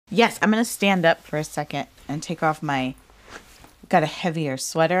Yes, I'm going to stand up for a second and take off got a heavier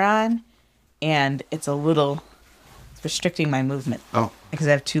sweater on, and it's restricting my movement. Oh. Because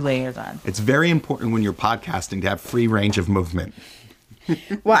I have 2 layers on. It's very important when you're podcasting to have free range of movement.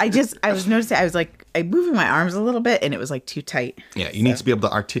 Well, I was noticing, I was like, I'm moving my arms a little bit, and it was like too tight. Yeah, you need to be able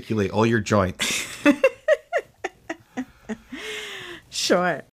to articulate all your joints.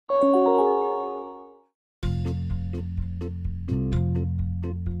 Sure.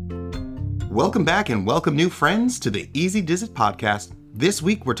 Welcome back and welcome new friends to the Easy Diz It podcast. This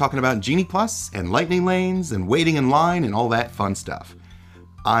week we're talking about Genie Plus and lightning lanes and waiting in line and all that fun stuff.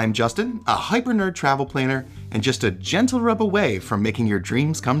 I'm Justin, a hyper nerd travel planner and just a gentle rub away from making your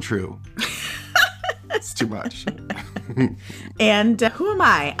dreams come true. It's too much. And who am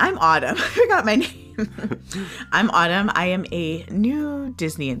I? I'm Autumn. I forgot my name. I'm Autumn. I am a new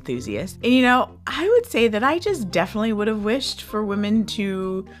Disney enthusiast. And I would say that I just definitely would have wished for women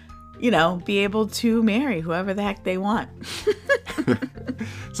to be able to marry whoever the heck they want.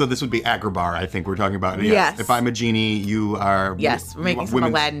 So this would be Agrabah, I think we're talking about. Yes. If I'm a genie, you are... Yes, we're making some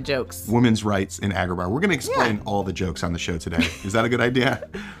Aladdin jokes. Women's rights in Agrabah. We're going to explain all the jokes on the show today. Is that a good idea?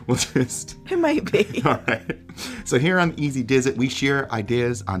 It might be. All right. So here on Easy Diz It, we share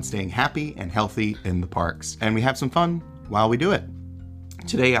ideas on staying happy and healthy in the parks. And we have some fun while we do it.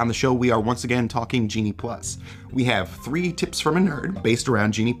 Today on the show, we are once again talking Genie Plus. We have 3 tips from a nerd based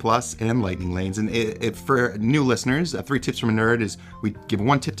around Genie Plus and lightning lanes. And for new listeners, 3 tips from a nerd is we give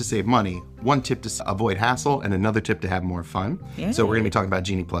 1 tip to save money, 1 tip to avoid hassle, and another tip to have more fun. Yay. So we're going to be talking about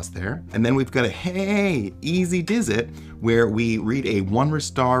Genie Plus there. And then we've got a Hey, Easy Diz It, where we read a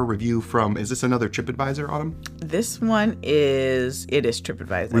 1-star review from, is this another TripAdvisor, Autumn? This one is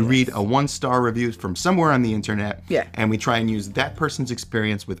TripAdvisor. We read a 1-star review from somewhere on the internet. Yeah. And we try and use that person's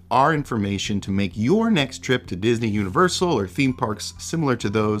experience with our information to make your next trip to Disney, Universal, or theme parks similar to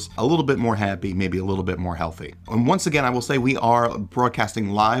those, a little bit more happy, maybe a little bit more healthy. And once again, I will say we are broadcasting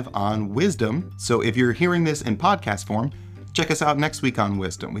live on Wisdom. So if you're hearing this in podcast form, check us out next week on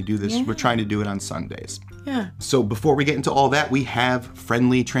Wisdom. We do this, We're trying to do it on Sundays. Yeah. So before we get into all that, we have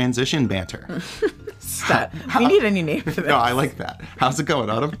friendly transition banter. Stop. We need a new name for this. No, I like that. How's it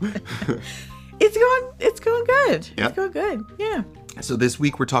going, Autumn? It's going good. Yep. It's going good. Yeah. So this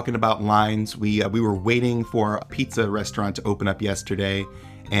week we're talking about lines. We were waiting for a pizza restaurant to open up yesterday,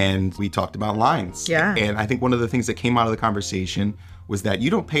 and we talked about lines. Yeah. And I think one of the things that came out of the conversation was that you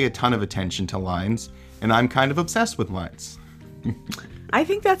don't pay a ton of attention to lines, and I'm kind of obsessed with lines. I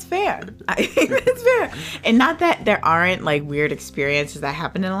think that's fair. And not that there aren't like weird experiences that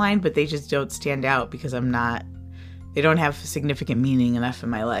happen in a line, but they just don't stand out because they don't have significant meaning enough in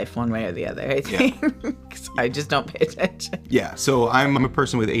my life one way or the other, I think. So I just don't pay attention. Yeah, so I'm a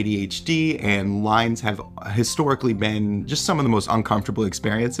person with ADHD, and lines have historically been just some of the most uncomfortable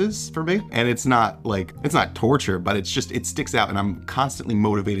experiences for me. And it's not torture, but it sticks out, and I'm constantly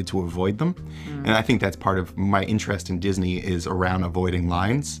motivated to avoid them. And I think that's part of my interest in Disney is around avoiding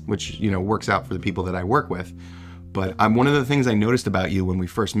lines, which, works out for the people that I work with. But one of the things I noticed about you when we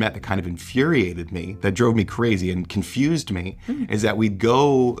first met that kind of infuriated me, that drove me crazy and confused me, is that we'd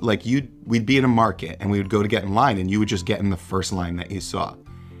go, we'd be in a market and we would go to get in line, and you would just get in the first line that you saw.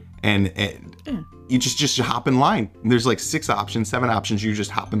 And you just hop in line. And there's 6 options, 7 options, you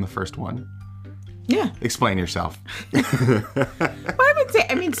just hop in the first one. Yeah. Explain yourself. Well, I would say,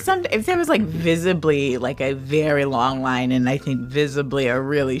 if there was visibly a very long line and I think visibly a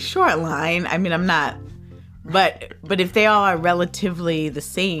really short line, I'm not... But if they all are relatively the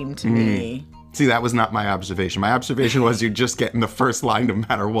same to me. See, that was not my observation. My observation was you just get in the first line no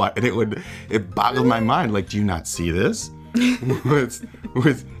matter what. And it boggled my mind. Do you not see this?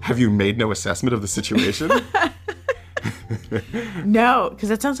 Have you made no assessment of the situation? No, because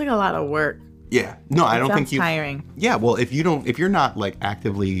that sounds like a lot of work. Yeah. No, I don't think you... tiring. Yeah, well, if you're not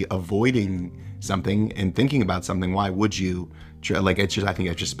actively avoiding something and thinking about something, why would you... I think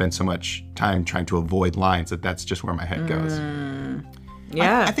I just spend so much time trying to avoid lines that's just where my head goes.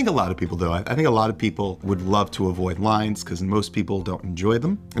 Yeah. I think a lot of people do. I think a lot of people would love to avoid lines because most people don't enjoy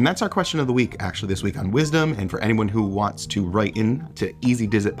them. And that's our question of the week, actually, this week on Wisdom. And for anyone who wants to write in to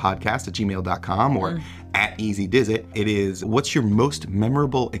easydizitpodcast@gmail.com or at easydizit, it is, what's your most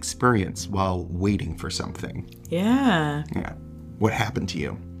memorable experience while waiting for something? Yeah. Yeah. What happened to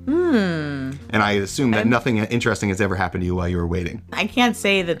you? And I assume that nothing interesting has ever happened to you while you were waiting. I can't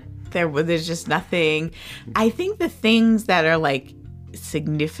say that there's just nothing. I think the things that are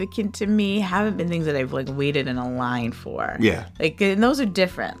significant to me haven't been things that I've waited in a line for. Yeah. And those are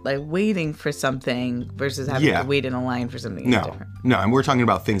different. Waiting for something versus having to wait in a line for something is different. No, and we're talking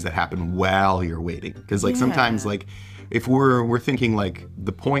about things that happen while you're waiting. Because sometimes if we're thinking like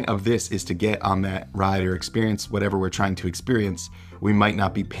the point of this is to get on that ride or experience whatever we're trying to experience, we might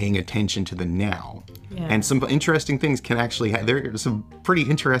not be paying attention to the now. Yeah. And some interesting things can actually there are some pretty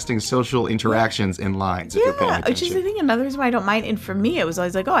interesting social interactions in lines if you're paying attention. Which is the thing, another reason why I don't mind. And for me, it was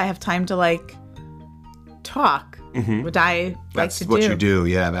always like, oh, I have time to like talk, which I like to do. That's what you do.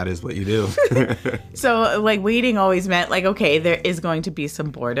 Yeah, that is what you do. So like waiting always meant like, okay, there is going to be some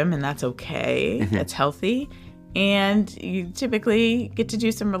boredom and that's okay. That's healthy. And you typically get to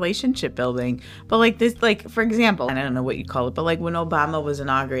do some relationship building. But like this, like for example, and I don't know what you call it, but like when Obama was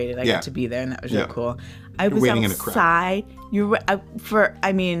inaugurated, I got to be there and that was really cool. I was waiting outside. You were for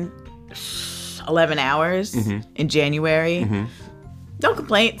 11 hours in January. No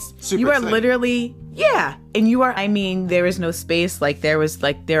complaints. Super you are exciting. literally, and you are, there is no space. Like there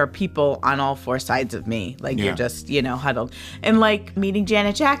are people on all four sides of me. Like you're just, huddled. And like meeting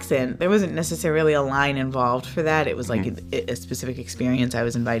Janet Jackson, there wasn't necessarily a line involved for that. It was like a specific experience I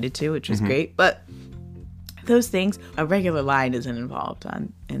was invited to, which was great. But those things, a regular line isn't involved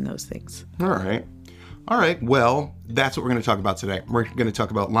in those things. All right. Well, that's what we're going to talk about today. We're going to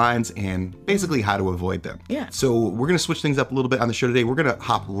talk about lines and basically how to avoid them. Yeah. So we're going to switch things up a little bit on the show today. We're going to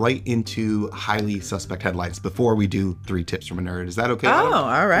hop right into highly suspect headlines before we do 3 tips from a nerd. Is that okay? Oh,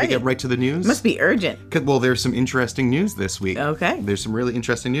 all right. We get right to the news? Must be urgent. Well, there's some interesting news this week. Okay. There's some really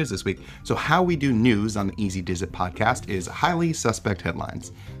interesting news this week. So how we do news on the Easy Diz It podcast is highly suspect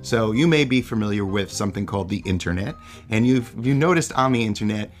headlines. So you may be familiar with something called the internet. And you've noticed on the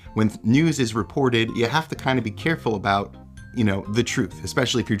internet, when news is reported, you have to kind of be careful about, the truth,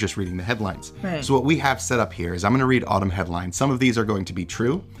 especially if you're just reading the headlines. Right. So what we have set up here is I'm going to read Autumn headlines. Some of these are going to be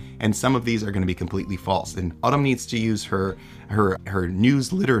true, and some of these are going to be completely false. And Autumn needs to use her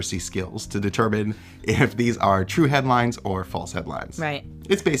news literacy skills to determine if these are true headlines or false headlines. Right.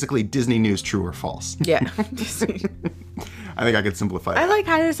 It's basically Disney news, true or false. Yeah. I think I could simplify it. I like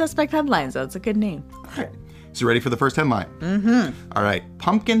highly suspect headlines, though. It's a good name. All right. So you ready for the first headline? All right.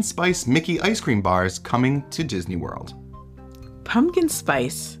 Pumpkin Spice Mickey ice cream bars coming to Disney World. Pumpkin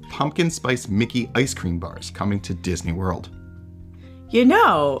spice. Pumpkin Spice Mickey ice cream bars coming to Disney World.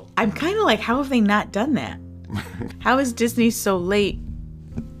 I'm kind of like, how have they not done that? How is Disney so late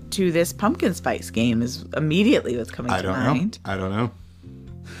to this pumpkin spice game is immediately what's coming to mind. I don't know.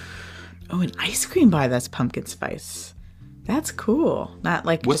 Oh, an ice cream bar that's pumpkin spice. That's cool. Not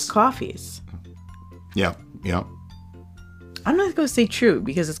like just coffees. Yeah. I'm not going to say true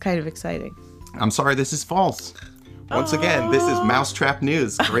because it's kind of exciting. I'm sorry, this is false. Once again, this is Mousetrap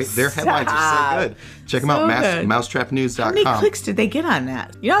News. Great, their headlines are so good. Check them out, mousetrapnews.com. How many clicks did they get on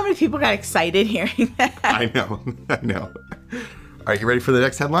that? You know how many people got excited hearing that? I know. All right, you ready for the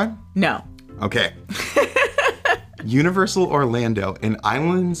next headline? No. Okay. Universal Orlando and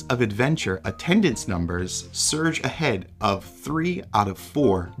Islands of Adventure attendance numbers surge ahead of 3 out of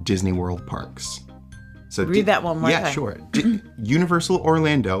 4 Disney World parks. So read that one more time. Yeah, sure. Universal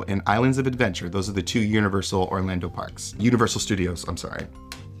Orlando and Islands of Adventure. Those are the 2 Universal Orlando parks. Universal Studios, I'm sorry.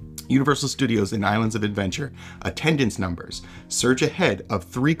 Universal Studios and Islands of Adventure attendance numbers surge ahead of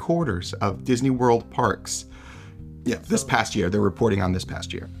 3/4 of Disney World parks. Yeah, this past year. They're reporting on this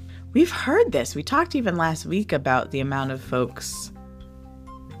past year. We've heard this. We talked even last week about the amount of folks.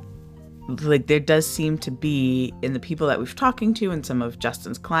 Like there does seem to be, in the people that we've talking to and some of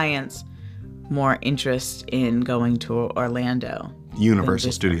Justin's clients, more interest in going to Orlando.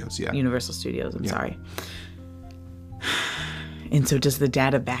 Universal Studios, yeah. Universal Studios, I'm sorry. And so does the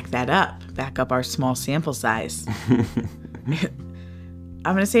data back that up? Back up our small sample size? I'm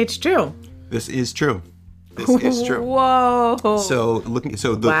going to say it's true. This is true. This is true. Whoa.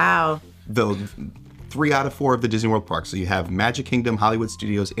 Wow. The 3 out of 4 of the Disney World parks. So you have Magic Kingdom, Hollywood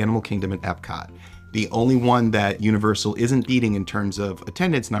Studios, Animal Kingdom, and Epcot. The only one that Universal isn't beating in terms of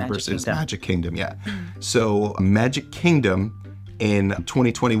attendance numbers is Magic Kingdom, yeah. So Magic Kingdom in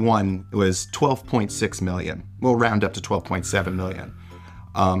 2021 was 12.6 million. We'll round up to 12.7 million.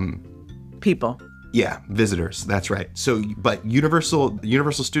 People. Yeah, visitors. That's right. So, but Universal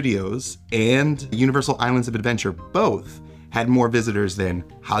Studios and Universal Islands of Adventure both had more visitors than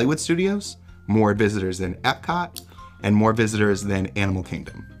Hollywood Studios, more visitors than Epcot, and more visitors than Animal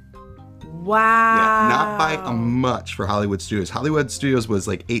Kingdom. Wow. Yeah, not by a much for Hollywood Studios. Hollywood Studios was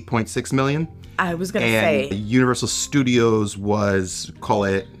like 8.6 million. I was going to say. And Universal Studios was, call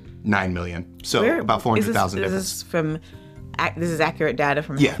it 9 million. So about 400,000 difference. This is accurate data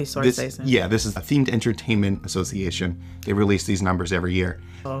from Healthy Sources. This is the Themed Entertainment Association. They release these numbers every year.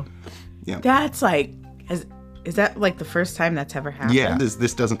 Oh. Yeah. That's like, is that like the first time that's ever happened? Yeah,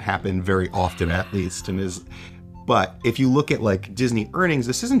 this doesn't happen very often at least. But if you look at like Disney earnings,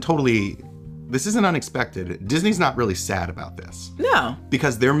 this isn't totally this isn't unexpected. Disney's not really sad about this No.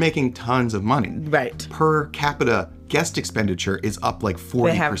 because they're making tons of money. Right. Per capita guest expenditure is up like 40%.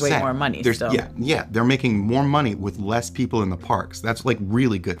 They have way more money still. Yeah, they're making more money with less people in the parks. That's like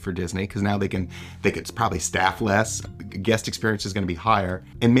really good for Disney because now they could probably staff less. Guest experience is going to be higher.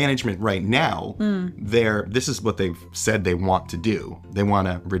 And management right now, this is what they've said they want to do. They want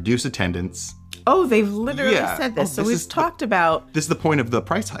to reduce attendance. Oh, they've literally Yeah. said this. Oh, So we've talked about This is the point of the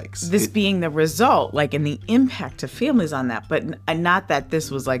price hikes. this being the result, like, and the impact to families on that, but not that this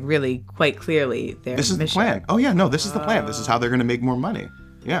was like really quite clearly their This is the mission. plan. Oh yeah, no, this is the plan. This is how they're going to make more money.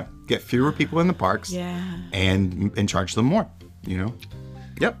 Yeah, get fewer people in the parks. Yeah. And charge them more. You know.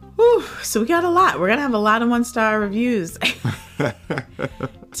 Yep. Whew, so we got a lot. We're gonna have a lot of 1-star reviews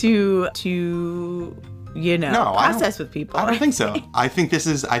to process with people. I don't think so. I think this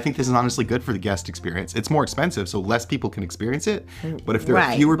is honestly good for the guest experience. It's more expensive, so less people can experience it. But if there are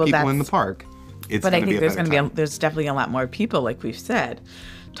Right. fewer Well, people in the park, it's But I going to be think a there's better going to time. there's definitely a lot more people, like we've said,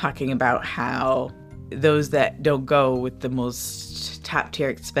 talking about how those that don't go with the most top tier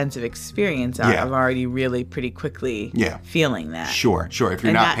expensive experience are already really pretty quickly feeling that. Sure. If you're And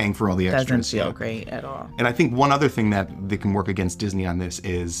not that paying for all the extras. doesn't feel great at all. And I think one other thing that they can work against Disney on this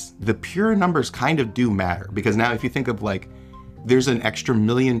is the pure numbers kind of do matter. Because now if you think of like, there's an extra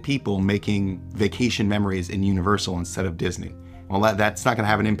million people making vacation memories in Universal instead of Disney. Well, that's not going to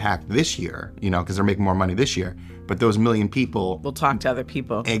have an impact this year, because they're making more money this year. But those million people We'll talk to other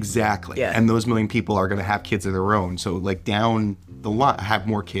people. Exactly. Yeah. And those million people are going to have kids of their own. So like down the line, have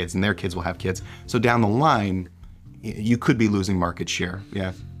more kids and their kids will have kids. So down the line, you could be losing market share.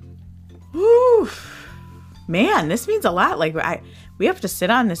 Yeah. Whew. Man, this means a lot. Like we have to sit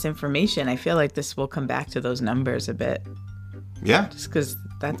on this information. I feel like this will come back to those numbers a bit. Yeah. Just because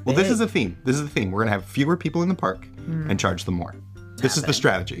that's Well, big. this is the theme. We're going to have fewer people in the park and charge them more. This is the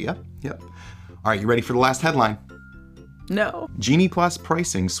strategy. Yep. All right, you ready for the last headline? No. Genie Plus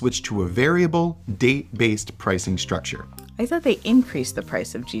pricing switched to a variable date-based pricing structure. I thought they increased the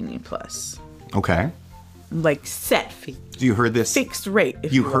price of Genie Plus. Okay. Like set fee, You heard this? fixed rate.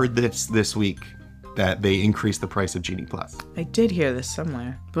 If You will. heard this week that they increased the price of Genie Plus. I did hear this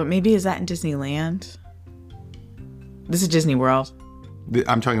somewhere. But maybe is that in Disneyland? This is Disney World.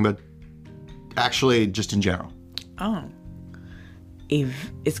 I'm talking about actually just in general. Oh.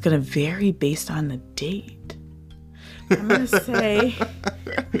 It's going to vary based on the date. I'm going to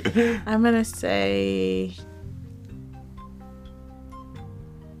say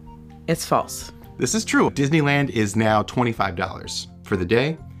it's false. This is true. Disneyland is now $25 for the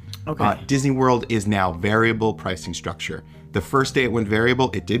day. Okay. Disney World is now variable pricing structure. The first day it went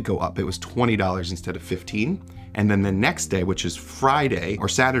variable, it did go up. It was $20 instead of $15. And then the next day, which is Friday, or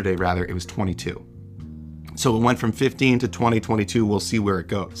Saturday rather, it was $22. So it went from 15 to 20, 22. We'll see where it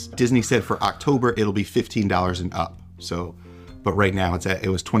goes. Disney said for October, it'll be $15 and up. So, but right now it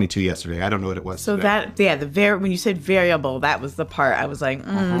was 22 yesterday. I don't know what it was So today. when you said variable, that was the part I was like,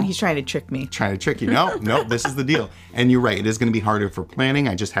 he's trying to trick me. Trying to trick you. No, this is the deal. And you're right, it is going to be harder for planning.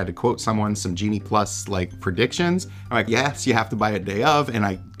 I just had to quote someone some Genie Plus like predictions. I'm like, yes, you have to buy it day of, and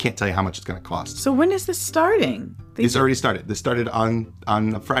I can't tell you how much it's going to cost. So when is this starting? It's already started. This started on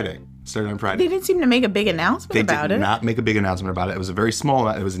Friday. Started on Friday. They didn't seem to make a big announcement They about did it. not make a big announcement about it. It was a very small.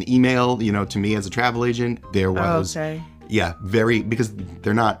 It was an email, to me as a travel agent. There was, okay. yeah, because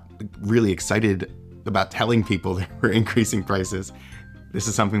they're not really excited about telling people they were increasing prices. This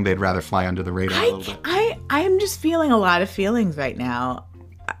is something they'd rather fly under the radar a little bit. I am just feeling a lot of feelings right now.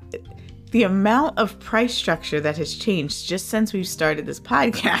 The amount of price structure that has changed just since we've started this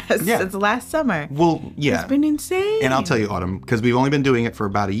podcast, since last summer. Well, yeah. It's been insane. And I'll tell you, Autumn, because we've only been doing it for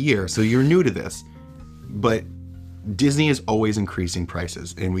about a year, so you're new to this. But Disney is always increasing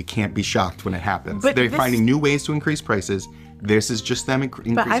prices, and we can't be shocked when it happens. But They're finding new ways to increase prices. This is just them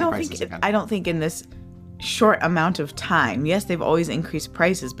increasing But prices again. I don't think in this short amount of time, yes, they've always increased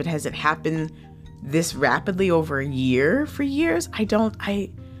prices, but has it happened this rapidly over a year for years? I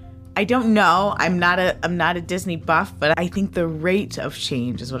don't know. I'm not a Disney buff, but I think the rate of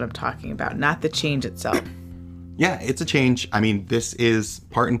change is what I'm talking about, not the change itself. Yeah, it's a change. I mean, this is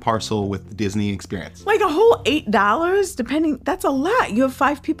part and parcel with the Disney experience. Like a whole $8, depending, that's a lot. You have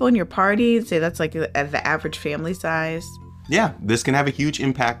 5 people in your party, say that's like the average family size. Yeah, this can have a huge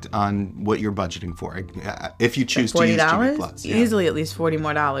impact on what you're budgeting for. If you choose to use Genie Plus. Yeah. Easily at least $40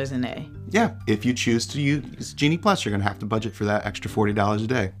 more in a. Yeah, if you choose to use Genie Plus, you're going to have to budget for that extra $40 a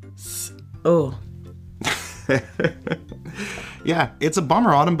day. Oh. Yeah, it's a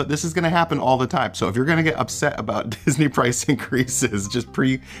bummer, Autumn, but this is going to happen all the time. So if you're going to get upset about Disney price increases, just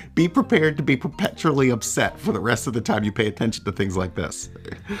be prepared to be perpetually upset for the rest of the time you pay attention to things like this.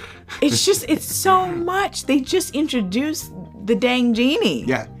 It's so much. They just introduced the dang genie.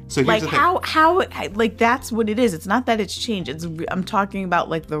 Yeah. So here's Like the thing. how like that's what it is. It's not that it's changed. I'm talking about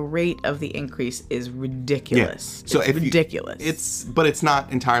like the rate of the increase is ridiculous. So it's ridiculous. But it's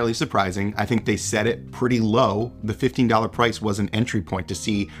not entirely surprising. I think they set it pretty low. The $15 price was an entry point to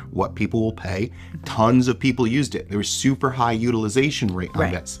see what people will pay. Tons of people used it. There was super high utilization rate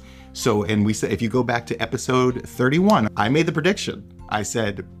on this. So, and we said, if you go back to episode 31, I made the prediction. I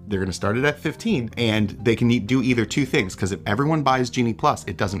said they're going to start it at 15 and they can do either two things, because if everyone buys Genie Plus,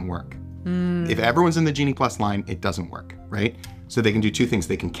 it doesn't work. If everyone's in the Genie Plus line, it doesn't work, right? So they can do two things.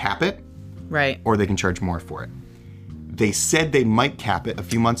 They can cap it, right, or they can charge more for it. They said they might cap it a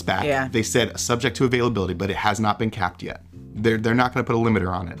few months back. Yeah. They said subject to availability, but it has not been capped yet. They're not going to put a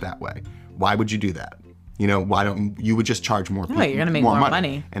limiter on it that way. Why would you do that? You know, why don't you would just charge more people? No, you're going to make more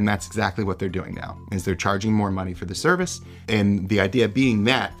money. And that's exactly what they're doing now, is they're charging more money for the service. And the idea being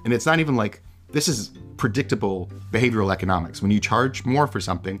that, and it's not even like, this is predictable behavioral economics. When you charge more for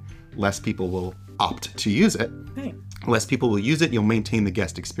something, less people will opt to use it. Right. Less people will use it, you'll maintain the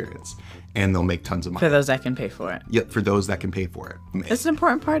guest experience, and they'll make tons of money. For those that can pay for it. Yeah, for those that can pay for it. That's an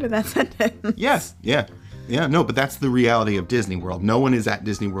important part of that sentence. Yes, yeah. Yeah, no, but that's the reality of Disney World. No one is at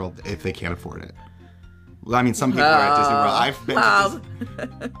Disney World if they can't afford it. Well, I mean, some people are at Disney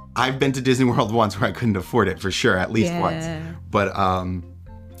World. I've been to Disney World once where I couldn't afford it, for sure, at least once.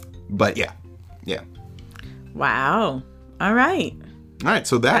 But yeah. Wow. All right. All right,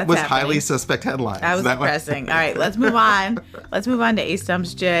 so that's was happening. Highly suspect headlines. That was depressing. All right, let's move on. Let's move on to A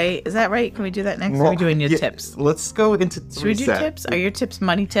Stumps J. Is that right? Can we do that next? Or are we doing your tips? Let's go into Should we do tips? Are your tips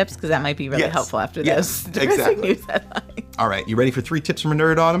money tips? Because that might be really helpful after those depressing news headlines. All right, you ready for 3 tips from a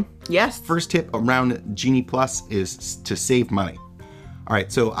nerd, Autumn? Yes. First tip around Genie Plus is to save money. All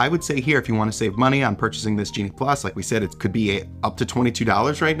right, so I would say here, if you want to save money on purchasing this Genie Plus, like we said, it could be up to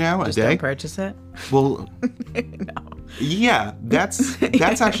 $22 right now a day. Don't purchase it. Well, No. Yeah, that's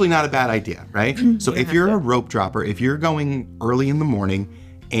actually not a bad idea, right? So if you're a rope dropper, if you're going early in the morning,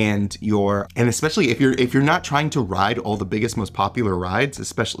 and especially if you're not trying to ride all the biggest, most popular rides,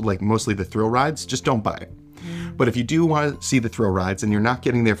 especially like mostly the thrill rides, just don't buy it. But if you do want to see the thrill rides and you're not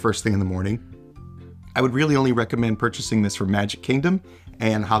getting there first thing in the morning, I would really only recommend purchasing this from Magic Kingdom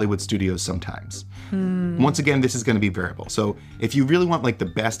and Hollywood Studios sometimes. Once again, this is going to be variable. So if you really want like the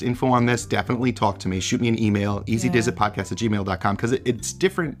best info on this, definitely talk to me. Shoot me an email, easydizitpodcast@gmail.com, because it's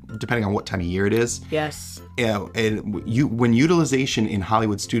different depending on what time of year it is. Yes. And when utilization in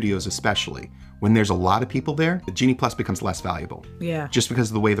Hollywood Studios especially, when there's a lot of people there, the Genie Plus becomes less valuable. Yeah. Just because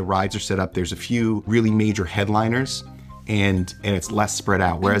of the way the rides are set up, there's a few really major headliners, and it's less spread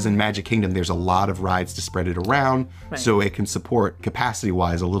out. Whereas in Magic Kingdom, there's a lot of rides to spread it around, so it can support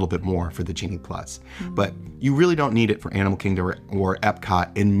capacity-wise a little bit more for the Genie Plus. But you really don't need it for Animal Kingdom or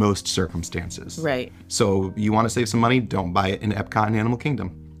Epcot in most circumstances. Right. So you want to save some money, don't buy it in Epcot and Animal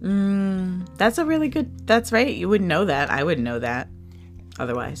Kingdom. That's a really good, that's right. You wouldn't know that. I wouldn't know that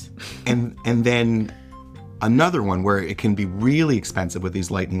otherwise. And then another one where it can be really expensive with these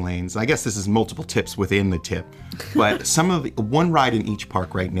lightning lanes. I guess this is multiple tips within the tip, but one ride in each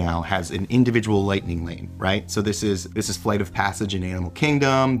park right now has an individual lightning lane, right? So this is Flight of Passage in Animal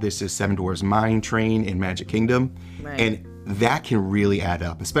Kingdom. This is Seven Dwarfs Mine Train in Magic Kingdom. Right. And that can really add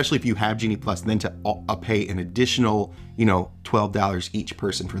up, especially if you have Genie Plus, then to pay an additional, $12 each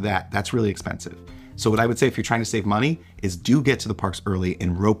person for that. That's really expensive. So what I would say if you're trying to save money is do get to the parks early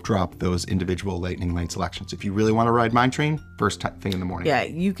and rope drop those individual lightning lane selections. If you really want to ride Mine Train, first thing in the morning. Yeah,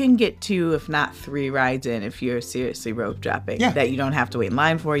 you can get 2, if not 3 rides in if you're seriously rope dropping. Yeah. That you don't have to wait in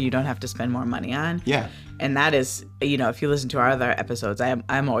line for, you don't have to spend more money on. Yeah. And that is, if you listen to our other episodes,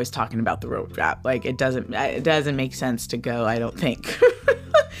 I'm always talking about the rope drop. Like it doesn't make sense to go, I don't think.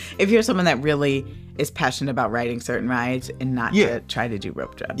 If you're someone that really is passionate about riding certain rides and not to try to do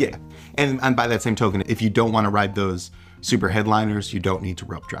rope drop. Yeah. And by that same token, if you don't want to ride those super headliners, you don't need to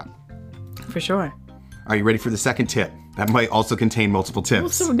rope drop. For sure. Are you ready for the second tip? That might also contain multiple tips. Well,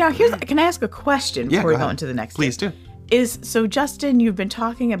 so now can I ask a question before we go into the next Please tip? do. So Justin, you've been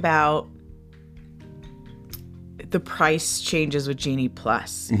talking about the price changes with Genie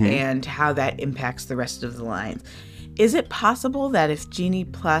Plus and how that impacts the rest of the lines. Is it possible that if Genie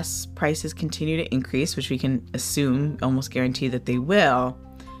Plus prices continue to increase, which we can assume, almost guarantee that they will,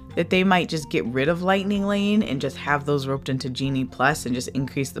 that they might just get rid of Lightning Lane and just have those roped into Genie Plus and just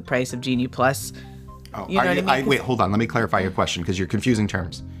increase the price of Genie Plus? Oh, you know what I mean? Wait, hold on. Let me clarify your question because you're confusing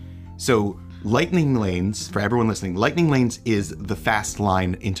terms. So Lightning lanes, for everyone listening, lightning lanes is the fast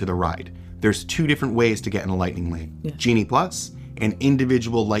line into the ride. There's 2 different ways to get in a lightning lane. Yeah. Genie Plus and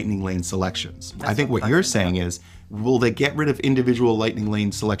individual lightning lane selections. I think what you're saying is, will they get rid of individual lightning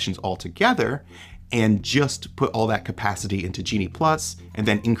lane selections altogether and just put all that capacity into Genie Plus and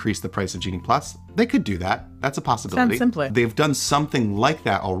then increase the price of Genie Plus? They could do that. That's a possibility. Sounds simpler. They've done something like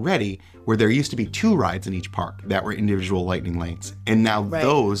that already, where there used to be 2 rides in each park that were individual lightning lanes. And now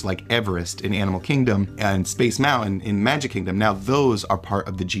those, like Everest in Animal Kingdom and Space Mountain in Magic Kingdom, now those are part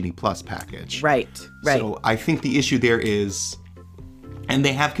of the Genie Plus package. Right. So I think the issue there is, and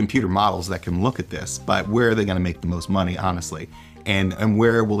they have computer models that can look at this, but where are they going to make the most money, honestly? And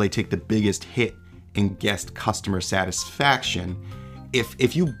where will they take the biggest hit in guest customer satisfaction?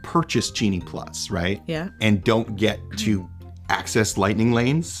 If you purchase Genie Plus, right? Yeah. And don't get to access lightning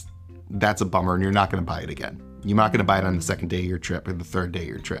lanes, that's a bummer, and you're not going to buy it again. You're not going to buy it on the second day of your trip or the third day of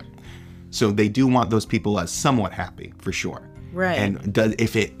your trip. So they do want those people as somewhat happy, for sure. Right. And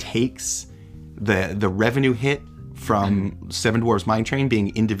if it takes the revenue hit from Seven Dwarfs Mine Train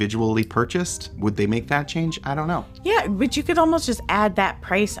being individually purchased, would they make that change? I don't know. Yeah, but you could almost just add that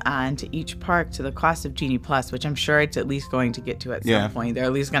price on to each park to the cost of Genie Plus, which I'm sure it's at least going to get to at some point. They're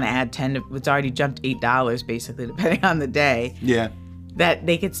at least going to add 10 to, it's already jumped $8 basically, depending on the day. Yeah. That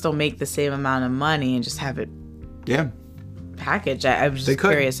they could still make the same amount of money and just have it packaged. I was just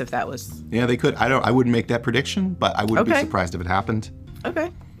curious if that was... Yeah, they could. I wouldn't make that prediction, but I wouldn't be surprised if it happened.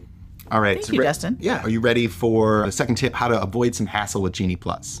 Okay. All right. Thank you, Justin. Yeah. Are you ready for the second tip, how to avoid some hassle with Genie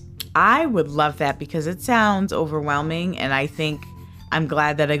Plus? I would love that because it sounds overwhelming, and I think I'm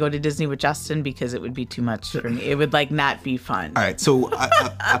glad that I go to Disney with Justin because it would be too much for me. It would not be fun. All right. So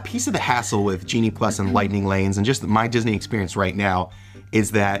a piece of the hassle with Genie Plus and lightning lanes and just my Disney experience right now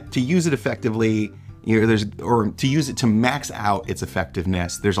is that to use it effectively, to use it to max out its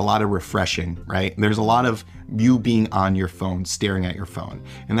effectiveness, there's a lot of refreshing, right? There's a lot of you being on your phone, staring at your phone.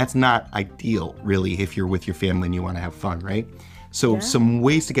 And that's not ideal, really, if you're with your family and you want to have fun, right? So some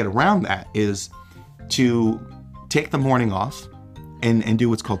ways to get around that is to take the morning off and do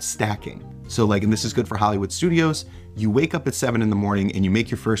what's called stacking. So and this is good for Hollywood Studios, you wake up at 7 in the morning and you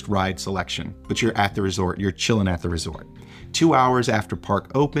make your first ride selection, but you're at the resort, you're chilling at the resort. 2 hours after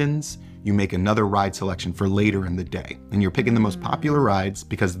park opens, you make another ride selection for later in the day. And you're picking the most popular rides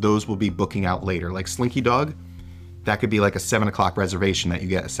because those will be booking out later. Like Slinky Dog, that could be like a 7 o'clock reservation that you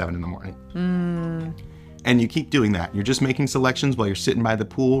get at 7 in the morning. And you keep doing that. You're just making selections while you're sitting by the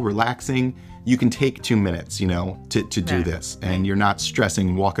pool, relaxing. You can take 2 minutes, to do this. And you're not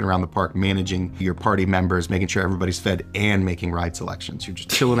stressing, walking around the park, managing your party members, making sure everybody's fed and making ride selections. You're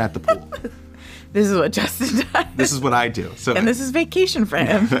just chilling at the pool. This is what Justin does. This is what I do. So, and this is vacation for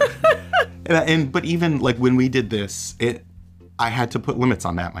him. But even when we did this, I had to put limits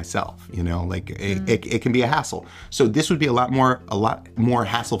on that myself. It can be a hassle. So this would be a lot more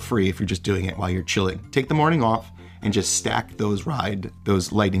hassle-free if you're just doing it while you're chilling. Take the morning off and just stack those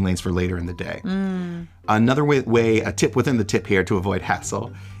lightning lanes for later in the day. Another a tip within the tip here to avoid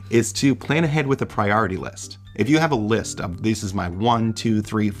hassle is to plan ahead with a priority list. If you have a list of this is my 1, 2,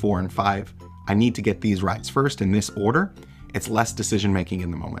 3, 4, and 5, I need to get these rides first in this order, it's less decision-making in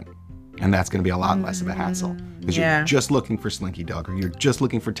the moment. And that's going to be a lot less of a hassle because you're just looking for Slinky Dog or you're just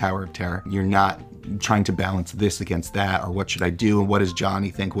looking for Tower of Terror. You're not trying to balance this against that or what should I do and what does Johnny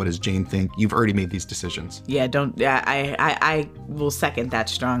think, what does Jane think? You've already made these decisions. I will second that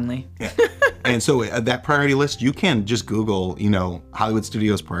strongly. Yeah. And so that priority list, you can just Google, Hollywood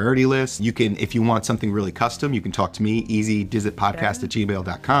Studios priority list. You can, if you want something really custom, you can talk to me,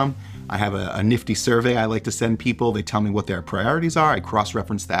 easydizitpodcast@gmail.com. I have a nifty survey I like to send people. They tell me what their priorities are. I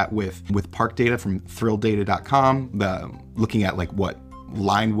cross-reference that with park data from thrillData.com, looking at what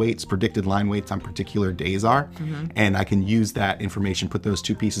predicted line waits on particular days are. And I can use that information, put those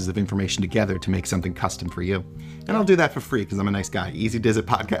 2 pieces of information together to make something custom for you. And I'll do that for free because I'm a nice guy.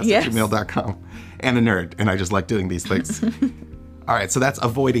 easydizitpodcast@gmail.com. And a nerd, and I just like doing these things. All right, so that's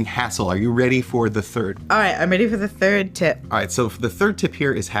avoiding hassle. Are you ready for the third? All right, I'm ready for the third tip. All right, so the third tip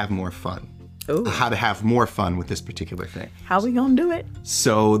here is have more fun. Ooh. How to have more fun with this particular thing. How are we gonna do it?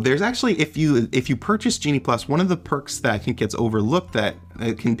 So there's actually, if you purchase Genie Plus, one of the perks that I think gets overlooked that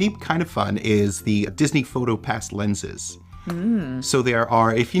can be kind of fun is the Disney Photo Pass lenses. So there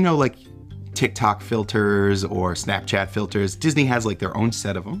are, if TikTok filters or Snapchat filters, Disney has their own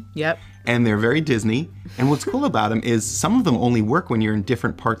set of them. Yep. And they're very Disney. And what's cool about them is some of them only work when you're in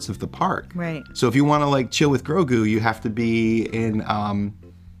different parts of the park. Right. So if you want to chill with Grogu, you have to be in,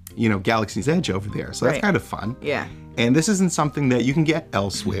 Galaxy's Edge over there. So that's kind of fun. Yeah. And this isn't something that you can get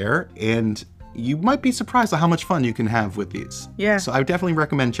elsewhere. And you might be surprised at how much fun you can have with these. Yeah. So I would definitely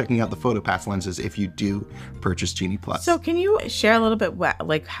recommend checking out the PhotoPass lenses if you do purchase Genie Plus. So can you share a little bit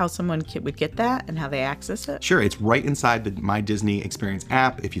like how someone would get that and how they access it? Sure, it's right inside the My Disney Experience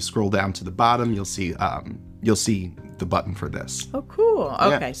app. If you scroll down to the bottom, you'll see the button for this. Oh, cool.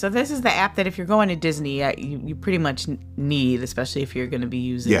 Okay, so this is the app that if you're going to Disney, you pretty much need, especially if you're going to be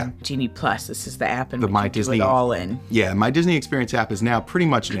using Genie Plus. This is the app and the My Disney do it all in. Yeah, My Disney Experience app is now pretty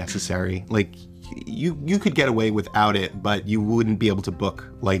much necessary. Like you could get away without it, but you wouldn't be able to book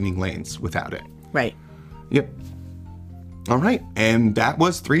Lightning Lanes without it. Right. Yep. All right, and that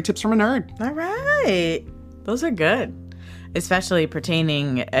was 3 tips from a nerd. All right. Those are good. Especially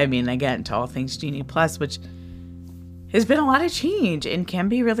pertaining, I mean, again, to all things Genie Plus, which has been a lot of change and can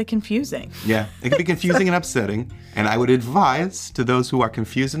be really confusing. Yeah, it can be confusing and upsetting. And I would advise to those who are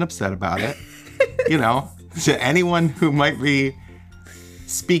confused and upset about it, to anyone who might be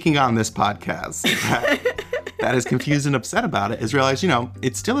speaking on this podcast that is confused and upset about it, is realize,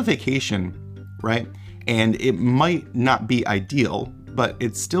 it's still a vacation, right? And it might not be ideal, but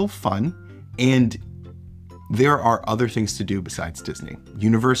it's still fun. And there are other things to do besides Disney.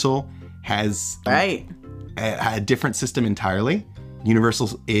 Universal has a different system entirely.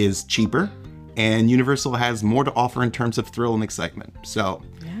 Universal is cheaper, and Universal has more to offer in terms of thrill and excitement. So,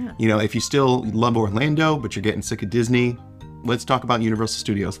 if you still love Orlando, but you're getting sick of Disney, let's talk about Universal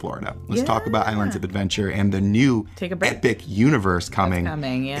Studios Florida. Let's talk about Islands of Adventure and the new Epic Universe coming.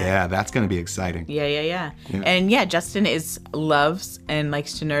 Yeah, that's going to be exciting. Yeah. And Justin loves and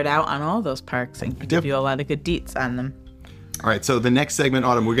likes to nerd out on all those parks and give you a lot of good deets on them. All right, so the next segment,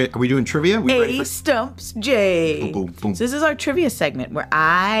 Autumn, are we doing trivia? A stumps J. Boom, boom, boom. So this is our trivia segment where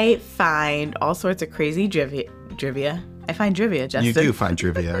I find all sorts of crazy trivia. I find trivia, Justin. You do find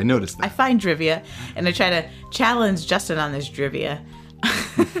trivia. I noticed that. I find trivia, and I try to challenge Justin on this trivia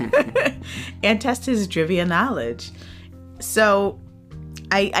and test his trivia knowledge. So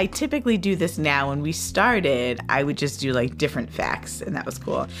I typically do this now. When we started, I would just do like different facts, and that was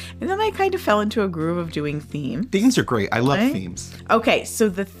cool. And then I kind of fell into a groove of doing themes. Themes are great. I love themes. Okay, so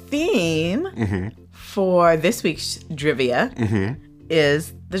the theme for this week's trivia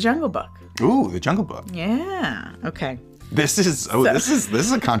is The Jungle Book. Ooh, The Jungle Book. Yeah. Okay. This is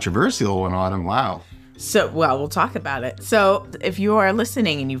a controversial one, Autumn. Wow. So, we'll talk about it. So, if you are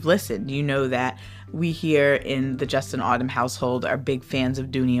listening and you've listened, you know that we here in the Justin Autumn household are big fans of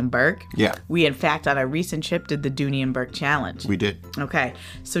Dooney and Bourke. Yeah. We, in fact, on our recent trip did the Dooney and Bourke challenge. We did. Okay.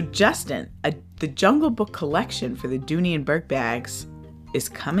 So, Justin, the Jungle Book collection for the Dooney and Bourke bags is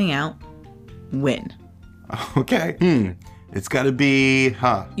coming out when? Okay. It's got to be, You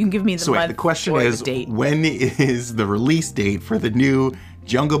can give me the month the question or is, the date. when is the release date for the new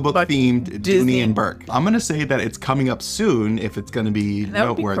Jungle Book themed Dooney and Bourke? I'm going to say that it's coming up soon if it's going to be that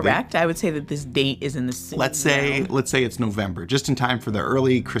noteworthy. Would be correct. I would say that this date is in the soon. Let's say it's November, just in time for the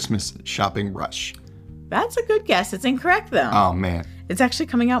early Christmas shopping rush. That's a good guess. It's incorrect, though. Oh, man. It's actually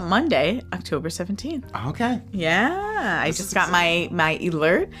coming out Monday, October 17th. Okay. Yeah. I just got my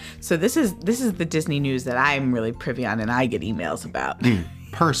alert. So this is the Disney news that I'm really privy on and I get emails about.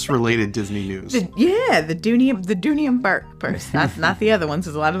 Purse-related Disney news. The Dooney and Bourke purse. Not the other ones.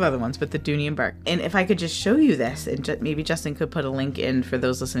 There's a lot of other ones, but the Dooney and Bourke. And if I could just show you this, and maybe Justin could put a link in for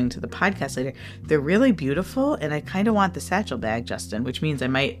those listening to the podcast later. They're really beautiful, and I kind of want the satchel bag, Justin, which means I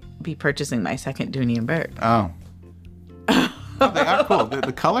might be purchasing my second Dooney and Bourke. Oh. They are cool.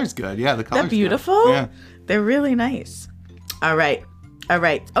 The color's good. Yeah, the color's They're beautiful. Good. Yeah. They're really nice. All right.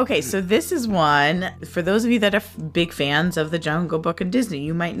 Okay, so this is one for those of you that are big fans of the Jungle Book and Disney,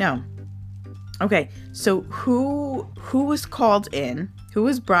 you might know. Okay, so who was brought in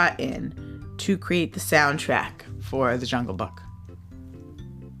to create the soundtrack for the Jungle Book?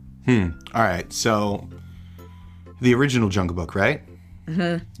 All right, so the original Jungle Book, right?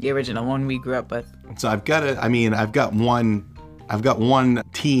 Mm-hmm. The original one we grew up with. So I've got one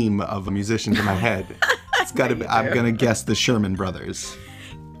team of musicians in my head. It's got to be. I'm gonna guess the Sherman Brothers.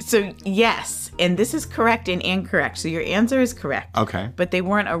 So yes, and this is correct and incorrect. So your answer is correct. Okay. But they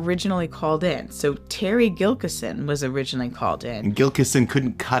weren't originally called in. So Terry Gilkyson was originally called in. And Gilkyson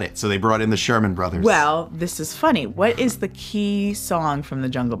couldn't cut it, so they brought in the Sherman Brothers. Well, this is funny. What is the key song from the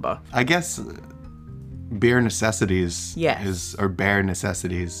Jungle Book? I guess Bare Necessities. Yes. Bare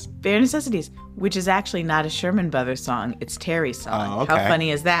Necessities. Bare Necessities. which is actually not a Sherman Brothers song. It's Terry's song. Oh, okay. How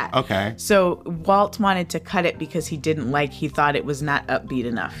funny is that? Okay. So Walt wanted to cut it because he thought it was not upbeat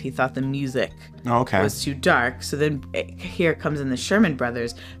enough. He thought the music Okay. was too dark. So then here it comes in the Sherman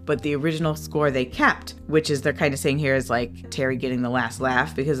Brothers, but the original score they kept, which is they're kind of saying here is like Terry getting the last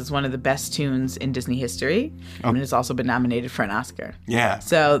laugh because it's one of the best tunes in Disney history. And it's also been nominated for an Oscar. Yeah.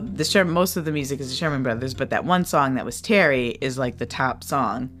 So most of the music is the Sherman Brothers, but that one song that was Terry is like the top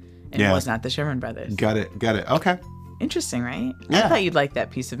song. And it was not the Sherman Brothers. Got it. Okay. Interesting, right? Yeah. I thought you'd like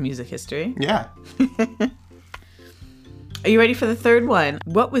that piece of music history. Yeah. Are you ready for the third one?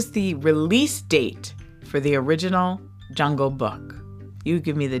 What was the release date for the original Jungle Book? You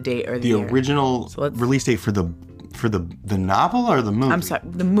give me the date or the year. Original release date for the novel or the movie? I'm sorry,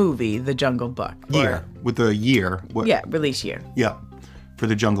 the movie, The Jungle Book. Year. With the year. What? Yeah, release year. Yeah. For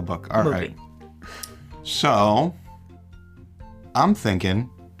the Jungle Book. All Movie. right. So, I'm thinking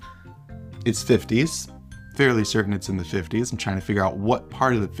it's 50s. Fairly certain it's in the 50s. I'm trying to figure out what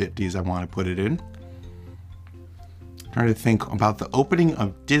part of the 50s I want to put it in. Trying to think about the opening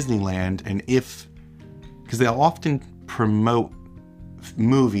of Disneyland and because they'll often promote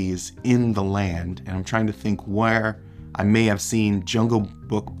movies in the land, and I'm trying to think where I may have seen Jungle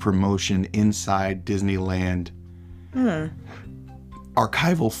Book promotion inside Disneyland.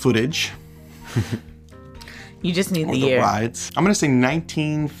 Archival footage. You just need Or the the year. rides. I'm going to say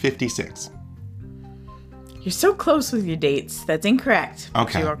 1956. You're so close with your dates. That's incorrect. but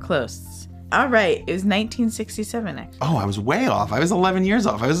Okay. You are close. All right. It was 1967, actually. Oh, I was way off. I was 11 years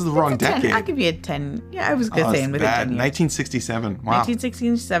off. I was the wrong 10. decade. I'll give you a 10. Yeah, I was good Oh, saying that's within bad. 10 years. 1967. Wow.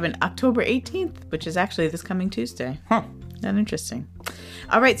 1967, October 18th, which is actually this coming Tuesday. Huh. Not interesting.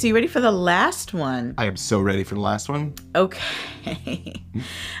 All right, so you ready for the last one? I am so ready for the last one. Okay.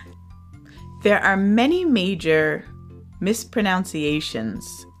 There are many major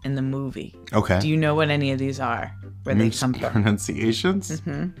mispronunciations in the movie. Okay. Do you know what any of these are? Where they come from? Pronunciations?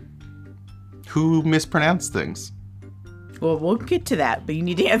 Mm-hmm. Who mispronounced things? Well, we'll get to that, but you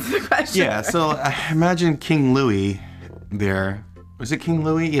need to answer the question. Yeah, so I imagine King Louis there. Was it King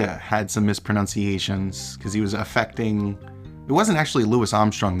Louis? Yeah, had some mispronunciations because he was affecting. It wasn't actually Louis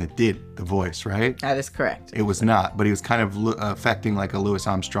Armstrong that did the voice, right? That is correct. It was not, but he was kind of affecting like a Louis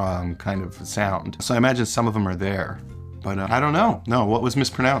Armstrong kind of sound. So I imagine some of them are there, but I don't know. No, what was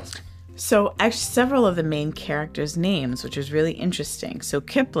mispronounced? So actually several of the main characters' names, which is really interesting. So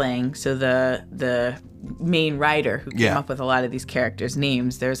Kipling, so the main writer who came up with a lot of these characters'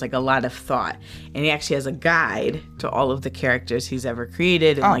 names, there's like a lot of thought. And he actually has a guide to all of the characters he's ever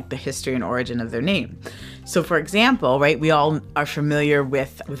created and like the history and origin of their name. So for example, right, we all are familiar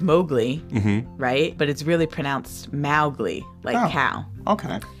with Mowgli, right? But it's really pronounced Mowgli, like cow.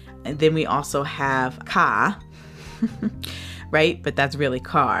 Okay. And then we also have Ka, right? But that's really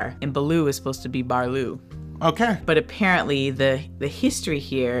Car. And Baloo is supposed to be Barloo. Okay. But apparently the history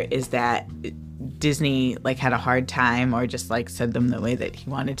here is that Disney like had a hard time or just like said them the way that he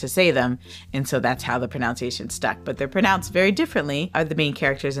wanted to say them. And so that's how the pronunciation stuck. But they're pronounced very differently, are the main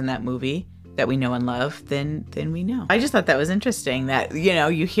characters in that movie that we know and love than we know. I just thought that was interesting that, you know,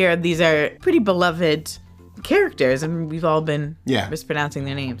 you hear these are pretty beloved characters and we've all been mispronouncing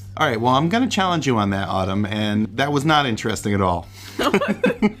their names. All right, well, I'm going to challenge you on that, Autumn, and that was not interesting at all.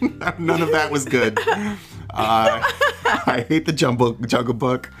 None of that was good. I hate the Jungle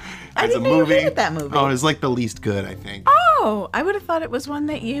Book I as didn't a know you movie. hated that movie. Oh, it's like the least good, I think. Oh, I would have thought it was one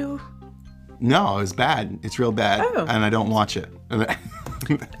that you... No, it was bad. It's real bad, and I don't watch it.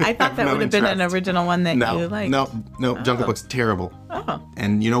 I thought that would have been an original one that you liked. No, Jungle Book's terrible. Oh.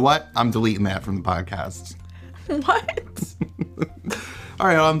 And you know what? I'm deleting that from the podcast. What? All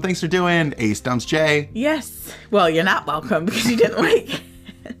right, thanks for doing Ace Dumps J. Yes. Well, you're not welcome because you didn't like it.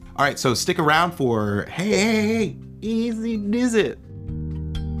 All right, so stick around for Hey, Easy Diz It.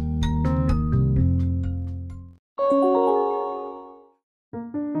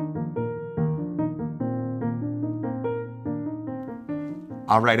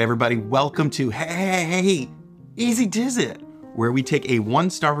 All right, everybody, welcome to Hey, Easy Diz It, where we take a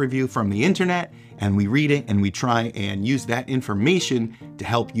 1-star review from the internet and we read it and we try and use that information to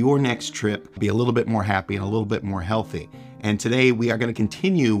help your next trip be a little bit more happy and a little bit more healthy. And today we are going to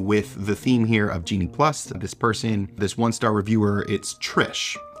continue with the theme here of Genie Plus. This person, this 1-star reviewer, it's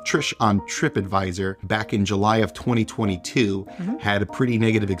Trish. Trish on TripAdvisor back in July of 2022 had a pretty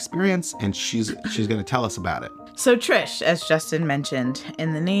negative experience, and she's going to tell us about it. So Trish, as Justin mentioned,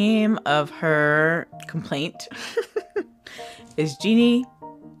 in the name of her complaint is Genie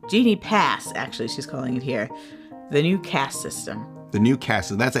Pass, actually she's calling it here, the new CAS system. The new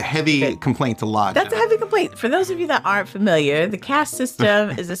caste. That's a heavy complaint to lodge. That's a heavy complaint. For those of you that aren't familiar, the caste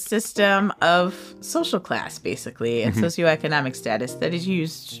system is a system of social class, basically, and socioeconomic status that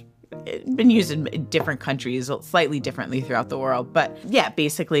is been used in different countries slightly differently throughout the world. But yeah,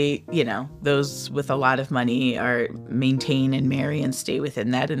 basically, those with a lot of money are maintain and marry and stay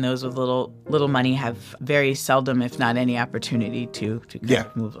within that. And those with little money have very seldom, if not any, opportunity to kind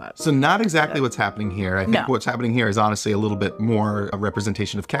of move up. So not exactly what's happening here. I think what's happening here is honestly a little bit more a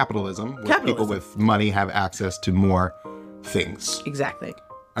representation of capitalism. Where people with money have access to more things. Exactly.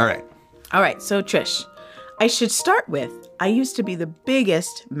 All right. So Trish, I should start with, I used to be the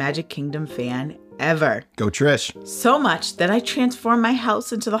biggest Magic Kingdom fan ever. Go Trish. So much that I transform my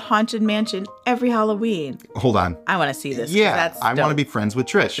house into the Haunted Mansion every Halloween. Hold on. I want to see this. Yeah, I want to be friends with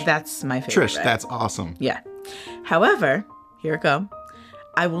Trish. That's my favorite. Trish, that's awesome. Yeah. However, here it go.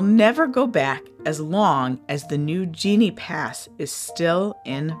 I will never go back as long as the new Genie Pass is still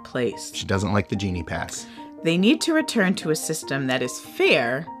in place. She doesn't like the Genie Pass. They need to return to a system that is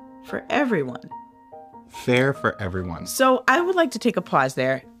fair for everyone. Fair for everyone. So I would like to take a pause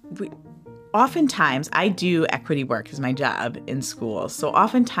there. Oftentimes, I do equity work as my job in school. So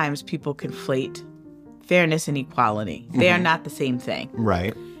oftentimes people conflate fairness and equality. They are not the same thing.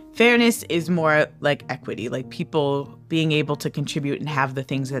 Right. Fairness is more like equity, like people being able to contribute and have the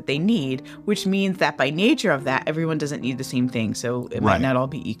things that they need, which means that by nature of that, everyone doesn't need the same thing. So it might not all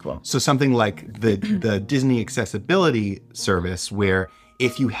be equal. So something like the Disney Accessibility Service, where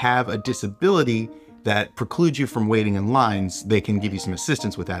if you have a disability that precludes you from waiting in lines, they can give you some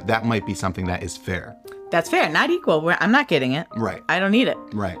assistance with that. That might be something that is fair. That's fair. Not equal. I'm not getting it. Right. I don't need it.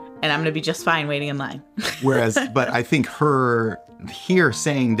 Right. And I'm going to be just fine waiting in line. Whereas, but I think her here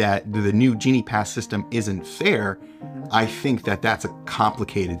saying that the new Genie Pass system isn't fair, I think that that's a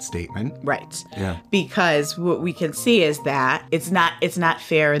complicated statement. Right. Yeah. Because what we can see is that it's not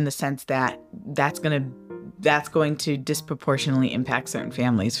fair in the sense that that's going to disproportionately impact certain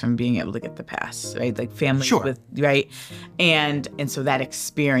families from being able to get the pass, right? Like families with, right? And so that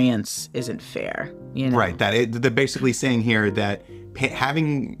experience isn't fair, Right. They're basically saying here that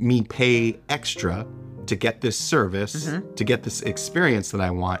having me pay extra to get this service, to get this experience that I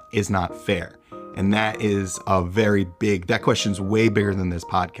want is not fair. And that is that question's way bigger than this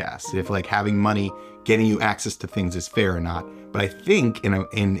podcast. If like having money, getting you access to things is fair or not. But I think, and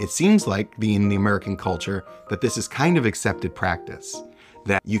it seems like in the American culture, that this is kind of accepted practice.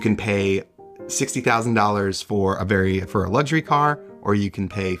 That you can pay $60,000 for a luxury car, or you can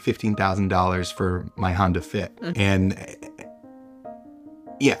pay $15,000 for my Honda Fit. And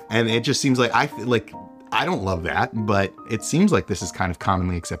and it just seems like I don't love that, but it seems like this is kind of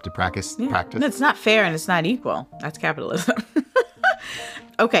commonly accepted practice. It's not fair and it's not equal. That's capitalism.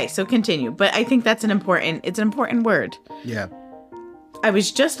 Okay, so continue. But I think it's an important word. Yeah. I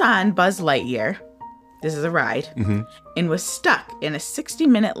was just on Buzz Lightyear. This is a ride. And was stuck in a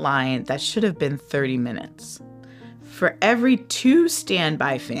 60-minute line that should have been 30 minutes. For every 2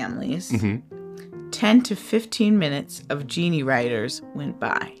 standby families, 10 to 15 minutes of Genie riders went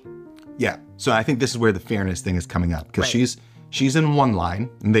by. Yeah. So I think this is where the fairness thing is coming up, because she's in one line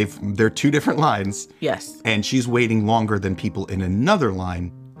and they're 2 different lines. Yes. And she's waiting longer than people in another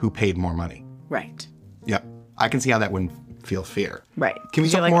line who paid more money. Right. Yep. I can see how that wouldn't feel fair. Right. Can we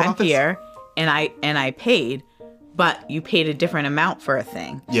talk more about this? I'm here and I paid, but you paid a different amount for a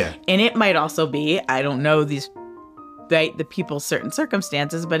thing. Yeah. And it might also be, I don't know the people's certain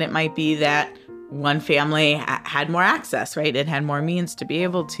circumstances, but it might be that one family had more access, right? It had more means to be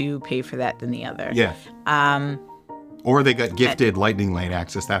able to pay for that than the other. Yeah. Or they got gifted Lightning Lane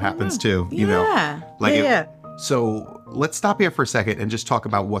access. That happens too, you know? So let's stop here for a second and just talk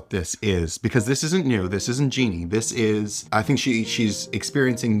about what this is, because this isn't new. This isn't Genie. This is, I think she's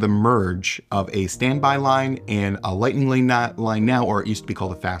experiencing the merge of a standby line and a Lightning Lane line now, or it used to be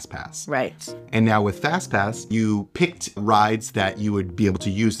called a Fast Pass. Right. And now with Fast Pass, you picked rides that you would be able to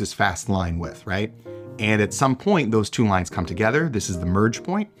use this fast line with, right? And at some point, those 2 lines come together. This is the merge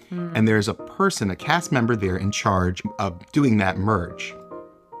point. And there's a cast member there in charge of doing that merge.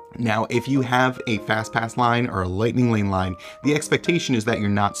 Now, if you have a Fast Pass line or a Lightning Lane line, the expectation is that you're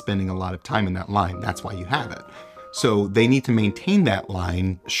not spending a lot of time in that line. That's why you have it. So they need to maintain that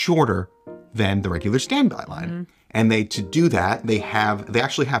line shorter than the regular standby line. And to do that, they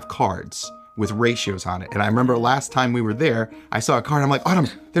actually have cards with ratios on it. And I remember last time we were there, I saw a card. I'm like, Autumn,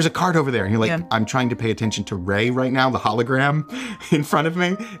 there's a card over there. And you're like, I'm trying to pay attention to Ray right now, the hologram in front of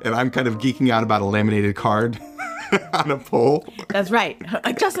me. And I'm kind of geeking out about a laminated card on a pole. That's right.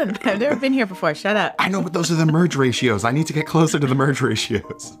 Justin, I've never been here before. Shut up. I know, but those are the merge ratios. I need to get closer to the merge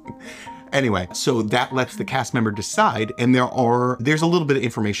ratios. Anyway, so that lets the cast member decide, and there's a little bit of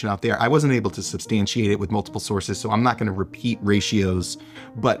information out there. I wasn't able to substantiate it with multiple sources, so I'm not going to repeat ratios.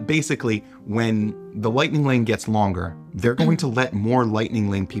 But basically, when the lightning lane gets longer, they're going to let more lightning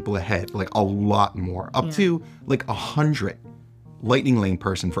lane people ahead, like a lot more, up to like 100 lightning lane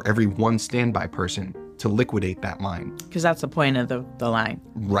person for every one standby person to liquidate that line. Because that's the point of the line.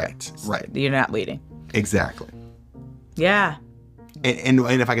 Right. You're not waiting. Exactly. Yeah. And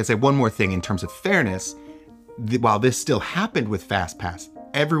if I can say one more thing in terms of fairness, while this still happened with FastPass,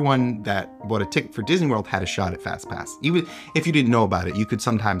 everyone that bought a ticket for Disney World had a shot at FastPass. Even if you didn't know about it, you could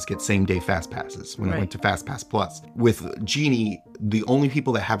sometimes get same-day FastPasses when it went to FastPass Plus. With Genie, the only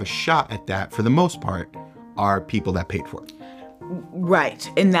people that have a shot at that, for the most part, are people that paid for it.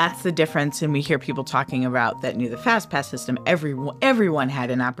 Right. And that's the difference. And we hear people talking about that the FastPass system, everyone had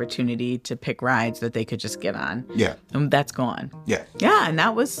an opportunity to pick rides that they could just get on. Yeah. And that's gone. Yeah. Yeah. And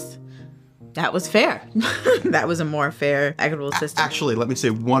that was fair. That was a more fair, equitable system. Actually, let me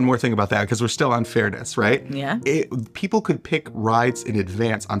say one more thing about that, because we're still on fairness, right? Yeah. People could pick rides in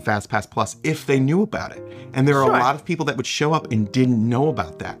advance on FastPass Plus if they knew about it. And there are a lot of people that would show up and didn't know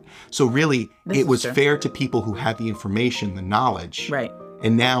about that. So really, it was fair to people who had the information, the knowledge. Right.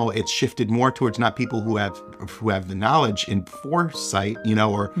 And now it's shifted more towards not people who have the knowledge and foresight,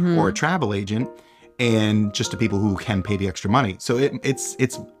 or a travel agent, and just to people who can pay the extra money. So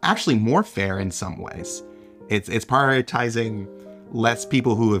it's actually more fair in some ways. It's prioritizing less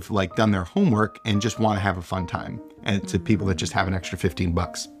people who have like done their homework and just want to have a fun time, and to people that just have an extra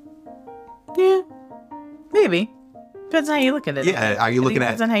 $15. Yeah, maybe. Depends on how you look at it. Yeah, are you looking at...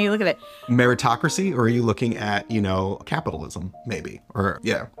 Depends on how you look at it. Meritocracy, or are you looking at, capitalism, maybe? Or,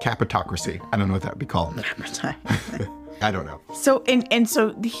 capitocracy. I don't know what that would be called. I don't know. So, and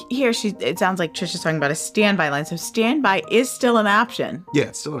so here it sounds like Trish is talking about a standby line. So standby is still an option. Yeah,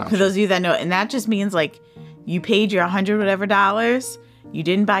 it's still an option. For those of you that know it. And that just means like you paid your $100 whatever dollars. You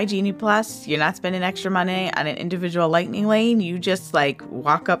didn't buy Genie Plus. You're not spending extra money on an individual lightning lane. You just like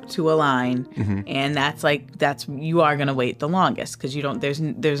walk up to a line, and that's you are gonna wait the longest because you don't.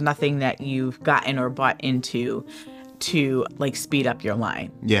 There's nothing that you've gotten or bought into to like speed up your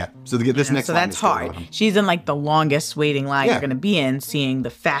line. Yeah. So to get this next so line that's hard. She's in like the longest waiting line you're gonna be in, seeing the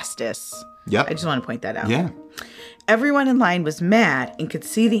fastest. Yep. I just want to point that out. Yeah. Everyone in line was mad and could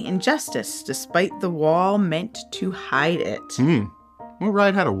see the injustice, despite the wall meant to hide it. What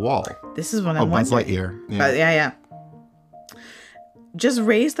ride had a wall? This is what I'm Buzz wondering. Lightyear. Yeah. Just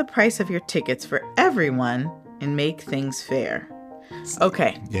raise the price of your tickets for everyone and make things fair.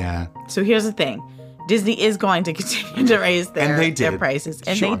 Okay. Yeah. So here's the thing. Disney is going to continue to raise their prices.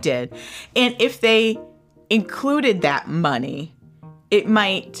 And they did. And if they included that money, it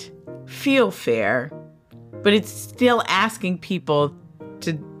might feel fair, but it's still asking people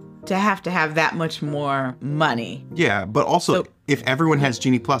to have that much more money. Yeah, but also, if everyone has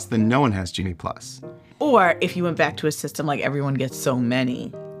Genie Plus, then no one has Genie Plus. Or if you went back to a system like everyone gets so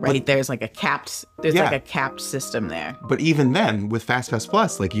many, right? But, there's like a capped system there. But even then, with FastPass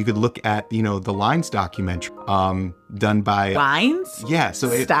Plus, like you could look at, the Lines documentary done by... Lines? Yeah. So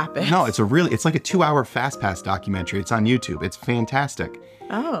Stop it. No, it's like a 2-hour FastPass documentary. It's on YouTube. It's fantastic.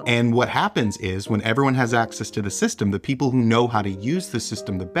 Oh. And what happens is when everyone has access to the system, the people who know how to use the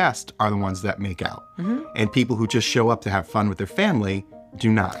system the best are the ones that make out. And people who just show up to have fun with their family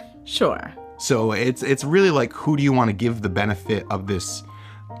do not. Sure. So it's really like, who do you want to give the benefit of this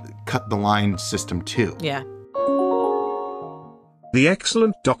cut the line system to? Yeah. The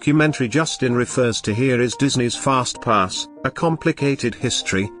excellent documentary Justin refers to here is Disney's FastPass, A Complicated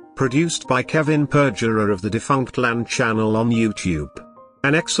History, produced by Kevin Perjurer of the Defunct Land channel on YouTube.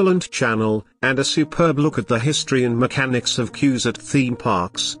 An excellent channel, and a superb look at the history and mechanics of queues at theme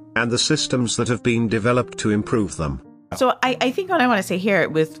parks, and the systems that have been developed to improve them. So I think what I want to say here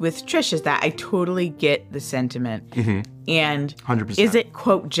with Trish is that I totally get the sentiment. And 100%. Is it,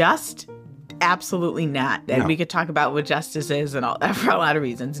 quote, just? Absolutely not. And No. we could talk about what justice is and all that for a lot of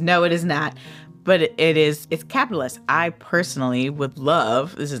reasons. No, it is not. But it's capitalist. I personally would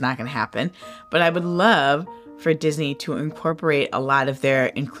love, this is not going to happen, but I would love for Disney to incorporate a lot of their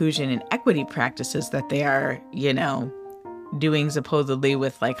inclusion and equity practices that they are, doing supposedly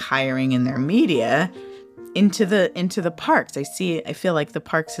with like hiring in their media into the parks. I feel like the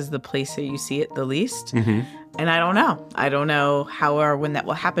parks is the place that you see it the least. And I don't know how or when that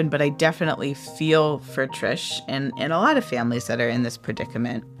will happen, but I definitely feel for Trish and a lot of families that are in this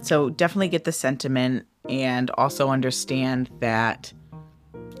predicament. So definitely get the sentiment and also understand that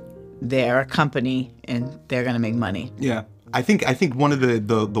they're a company and they're going to make money. Yeah. I think one of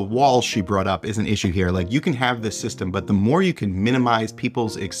the walls she brought up is an issue here. Like, you can have this system, but the more you can minimize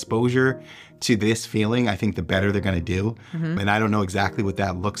people's exposure to this feeling, I think the better they're going to do. And I don't know exactly what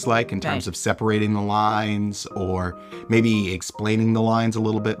that looks like in terms of separating the lines, or maybe explaining the lines a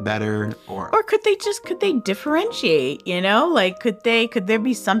little bit better, or could they differentiate, you know? Like, could there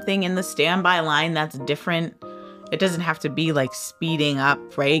be something in the standby line that's different? It doesn't have to be like speeding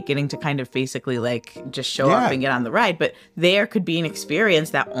up, right? Getting to kind of basically like just show up and get on the ride. But there could be an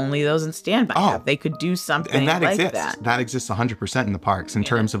experience that only those in standby have. They could do something and that like exists. that. That exists 100% in the parks in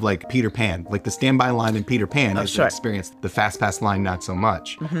terms of like Peter Pan. Like the standby line in Peter Pan is an experience. The Fast Pass line, not so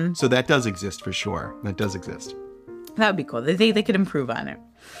much. So that does exist for sure. That does exist. That would be cool. They could improve on it.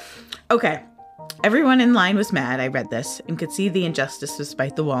 Okay. Everyone in line was mad, I read this, and could see the injustice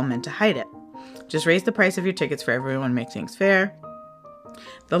despite the wall meant to hide it. Just raise the price of your tickets for everyone, make things fair.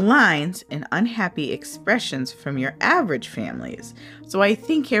 The lines and unhappy expressions from your average families. So I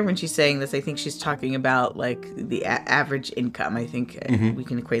think here when she's saying this, I think she's talking about like the average income. I think we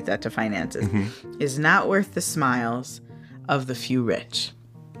can equate that to finances. Is not worth the smiles of the few rich.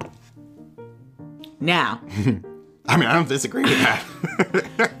 Now... I mean, I don't disagree with that.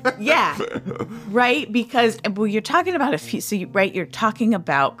 Yeah, right? Because, well, you're talking about a few, so you're talking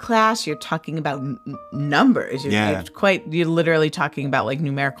about class, you're talking about numbers. You're literally talking about like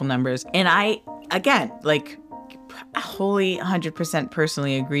numerical numbers. And I, again, like wholly 100%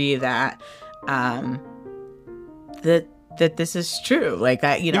 personally agree that, that this is true. Like,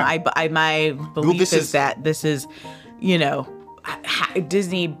 my belief is that this is, you know,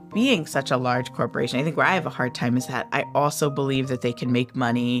 Disney being such a large corporation, I think where I have a hard time is that I also believe that they can make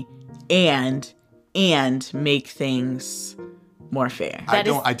money and make things more fair. I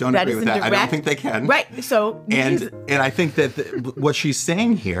don't agree with that. I don't think they can. Right. So and I think that what she's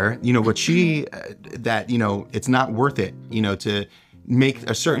saying here, you know, that, you know, it's not worth it, you know, to make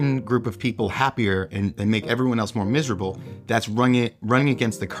a certain group of people happier and make everyone else more miserable. That's running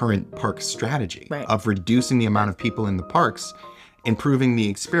against the current park strategy of reducing the amount of people in the parks, improving the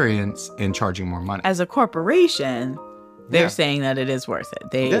experience, and charging more money. As a corporation, they're saying that it is worth it.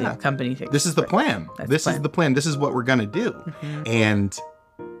 The company thinks this is the plan. This is the plan. This is what we're gonna do. And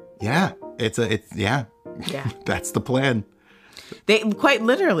that's the plan. They quite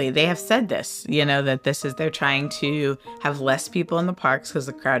literally, they have said this, you know, that they're trying to have less people in the parks because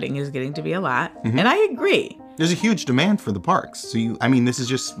the crowding is getting to be a lot. And I agree. There's a huge demand for the parks. So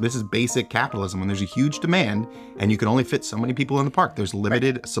this is basic capitalism. When there's a huge demand and you can only fit so many people in the park, there's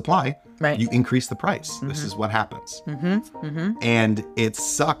limited supply. Right. You increase the price. This is what happens. And it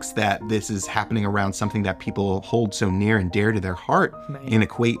sucks that this is happening around something that people hold so near and dear to their heart and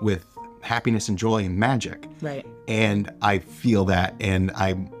equate with happiness and joy and magic. Right. And I feel that, and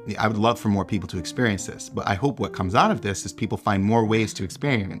I would love for more people to experience this. But I hope what comes out of this is people find more ways to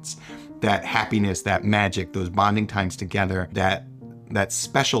experience that happiness, that magic, those bonding times together, that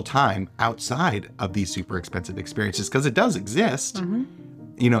special time outside of these super expensive experiences, because it does exist.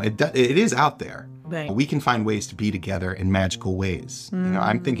 You know, it is out there. Right. We can find ways to be together in magical ways. You know,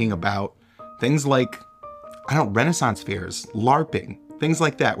 I'm thinking about things like, Renaissance fairs, LARPing, things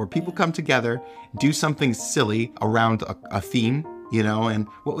like that, where people come together, do something silly around a theme, you know. And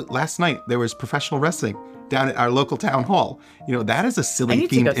last night there was professional wrestling down at our local town hall. You know, that is a silly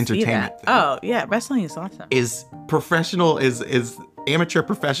themed entertainment thing. Oh yeah, wrestling is awesome. Is amateur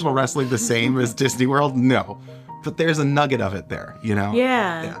professional wrestling the same as Disney World? No. But there's a nugget of it there, you know?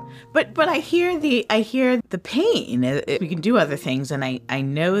 Yeah. But I hear the pain. We can do other things, and I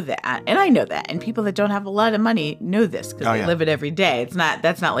know that. And I know that. And people that don't have a lot of money know this because they live it every day.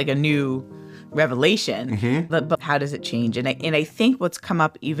 That's not like a new revelation. But how does it change? And I think what's come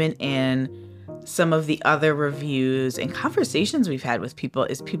up even in some of the other reviews and conversations we've had with people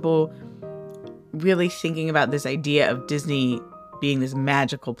is people really thinking about this idea of Disney being this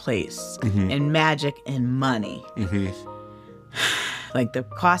magical place and magic and money. Like the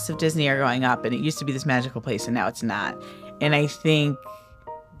costs of Disney are going up, and it used to be this magical place and now it's not. And I think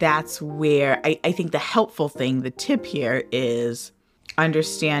that's where I think the helpful thing, the tip here, is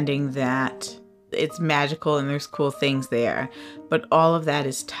understanding that it's magical and there's cool things there, but all of that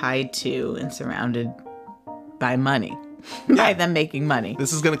is tied to and surrounded by money. By them making money.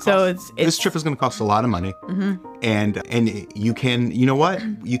 This is going to cost. This trip is going to cost a lot of money, and you can, you know what?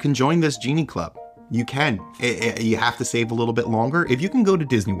 You can join this Genie Club. You can. You have to save a little bit longer. If you can go to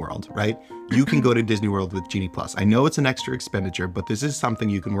Disney World, right? You can go to Disney World with Genie Plus. I know it's an extra expenditure, but this is something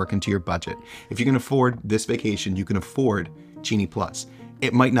you can work into your budget. If you can afford this vacation, you can afford Genie Plus.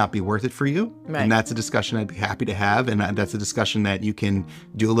 it might not be worth it for you. Right. And that's a discussion I'd be happy to have. And that's a discussion that you can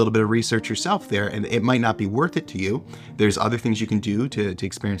do a little bit of research yourself there. And it might not be worth it to you. There's other things you can do to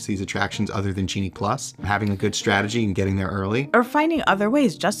experience these attractions other than Genie Plus. Having a good strategy and getting there early. Or finding other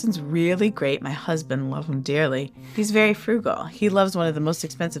ways. Justin's really great. My husband, love him dearly. He's very frugal. He loves one of the most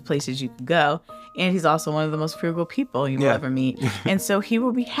expensive places you can go. And he's also one of the most frugal people you will ever meet. And so he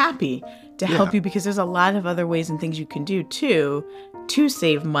will be happy to help you because there's a lot of other ways and things you can do too to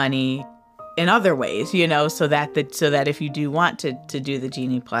save money in other ways, you know, so that if you do want to do the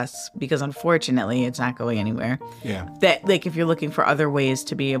Genie Plus, because unfortunately it's not going anywhere. Yeah. That like if you're looking for other ways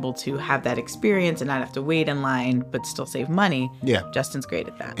to be able to have that experience and not have to wait in line but still save money. Yeah. Justin's great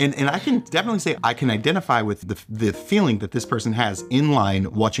at that. And I can definitely say I can identify with the feeling that this person has in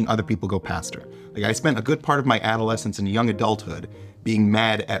line watching other people go past her. Like I spent a good part of my adolescence and young adulthood being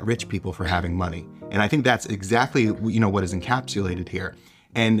mad at rich people for having money. And I think that's exactly, you know, what is encapsulated here.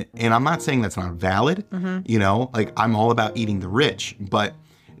 And I'm not saying that's not valid, you know, like I'm all about eating the rich, but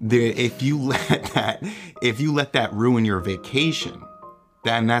if you let that ruin your vacation,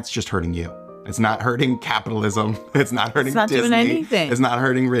 then that's just hurting you. It's not hurting capitalism. It's not hurting It's not Disney. doing anything. It's not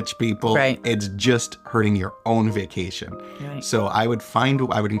hurting rich people. Right. It's just hurting your own vacation. Right. So I would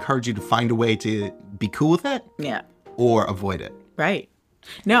encourage you to find a way to be cool with it Yeah. or avoid it. Right.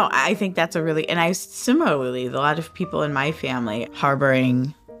 No, I think that's and I similarly, a lot of people in my family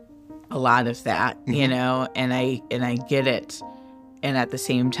harboring a lot of that, you know, and I get it. And at the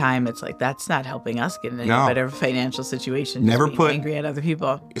same time, it's like, that's not helping us get in any better financial situation. Never being put- angry at other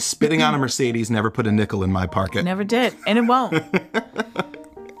people. Spitting on a Mercedes never put a nickel in my pocket. Never did. And it won't.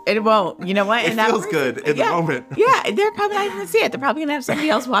 It won't. You know what? It feels good in the moment. Yeah, they're probably not even gonna see it. They're probably gonna have somebody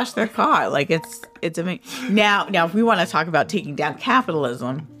else wash their car. Like it's amazing. Now, if we want to talk about taking down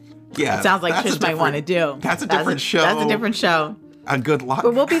capitalism, Yeah, it sounds like that's a Trish might want to do. That's a different show. That's a different show. Good luck.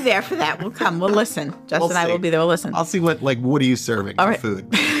 But we'll be there for that. We'll come. We'll listen. Justin and I see. will be there. We'll listen. I'll see what are you serving All for right. food.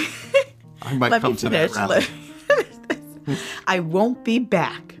 I might Let come me to that finish. rally. I won't be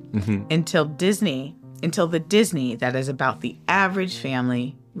back until the Disney that is about the average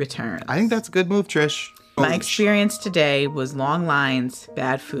family returns. I think that's a good move, Trish. My experience today was long lines,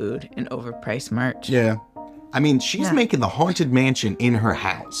 bad food, and overpriced merch. Yeah. I mean, she's making the Haunted Mansion in her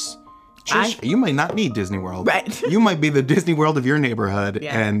house. Trish, you might not need Disney World. Right. You might be the Disney World of your neighborhood,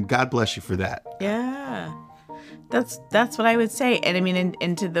 Yeah. and God bless you for that. Yeah. That's what I would say. And I mean,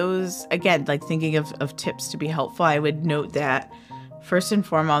 into those, again, like thinking of tips to be helpful, I would note that first and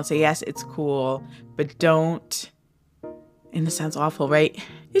foremost, say, yes, it's cool, but don't, and this sounds awful, right?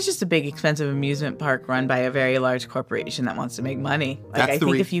 It's just a big, expensive amusement park run by a very large corporation that wants to make money. Like, That's I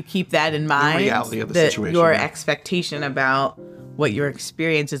think if you keep that in mind, reality of the that situation, your yeah. expectation about what your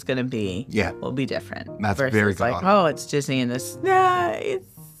experience is going to be will be different. That's versus very good. like, oh, it's Disney and this.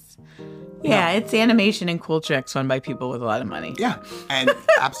 Nah, it's animation and cool tricks run by people with a lot of money. Yeah, and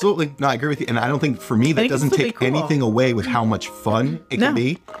absolutely. No, I agree with you. And I don't think, for me, that think it's doesn't still take be cool. anything away with how much fun it No. can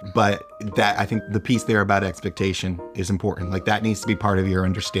be. But that, I think the piece there about expectation is important. Like, that needs to be part of your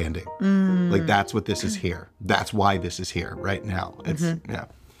understanding. Like, that's what this is here. That's why this is here right now. It's, yeah.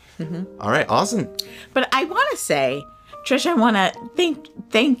 All right, awesome. But I want to say, Trish, I want to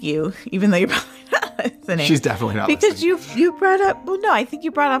thank you, even though you're probably not listening. She's definitely not because listening. you brought up. Well, no, I think you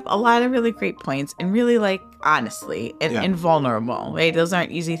brought up a lot of really great points and really like honestly and vulnerable. Right, those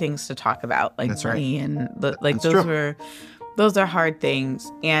aren't easy things to talk about, like That's right. money and That's true. those are hard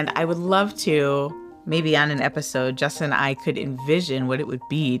things. And I would love to maybe on an episode, Justin and I could envision what it would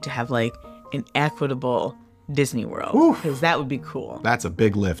be to have like an equitable Disney World, because that would be cool. That's a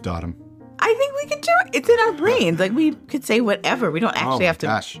big lift, Autumn. I think we could do it. It's in our brains. Like, we could say whatever. We don't actually have to.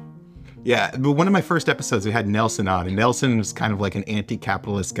 Gosh. Yeah, but one of my first episodes, we had Nelson on, and Nelson is kind of like an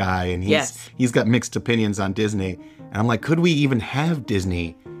anti-capitalist guy, and he's got mixed opinions on Disney. And I'm like, could we even have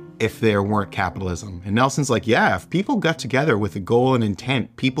Disney if there weren't capitalism? And Nelson's like, yeah, if people got together with a goal and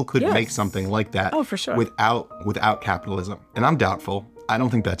intent, people could make something like that. Oh, for sure. Without capitalism. And I'm doubtful. I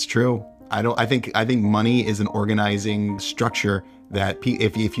don't think that's true. I think money is an organizing structure that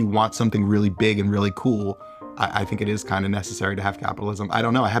if you want something really big and really cool, I think it is kind of necessary to have capitalism. I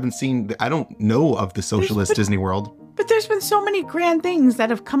don't know. I don't know of the socialist Disney World. But there's been so many grand things that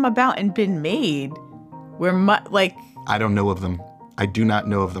have come about and been made where I don't know of them. I do not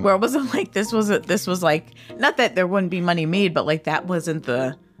know of them. where it wasn't like this was like, not that there wouldn't be money made, but like that wasn't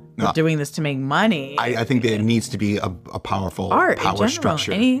we're doing this to make money. I think that it needs to be a powerful Art in power general.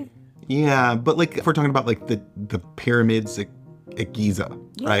 structure. Yeah. But like if we're talking about like the pyramids at Giza,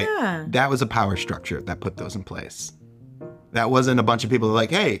 right? Yeah. That was a power structure that put those in place. That wasn't a bunch of people like,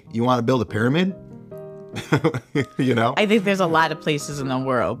 hey, you want to build a pyramid? You know? I think there's a lot of places in the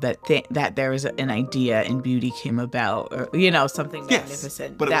world that that there is an idea and beauty came about, or something Yes,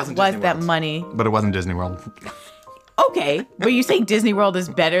 magnificent. but it that wasn't was Disney that World. money. But it wasn't Disney World. Okay, but you say Disney World is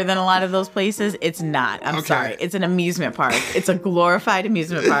better than a lot of those places? It's not. I'm Okay. sorry. It's an amusement park. It's a glorified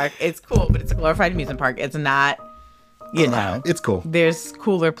amusement park. It's cool, but it's a glorified amusement park. It's not. It's cool. There's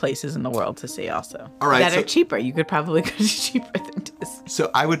cooler places in the world to see also. All right, That so- are cheaper. You could probably go to cheaper than Disney. So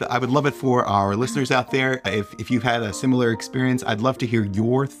I would love it for our listeners out there. If you've had a similar experience, I'd love to hear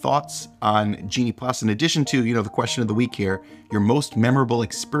your thoughts on Genie Plus. In addition to, the question of the week here, your most memorable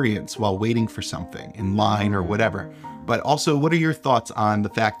experience while waiting for something in line or whatever. But also, what are your thoughts on the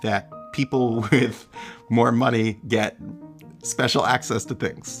fact that people with more money get special access to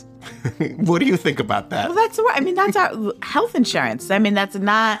things? What do you think about that? Well, that's our health insurance. I mean, that's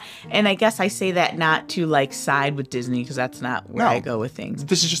not, and I guess I say that not to side with Disney because that's not where No. I go with things.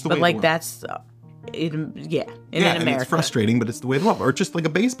 This is just the But way it works. that's, in Yeah, America. and it's frustrating, but it's the way it works. Or just like a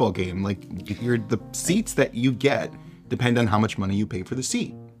baseball game. The seats that you get depend on how much money you pay for the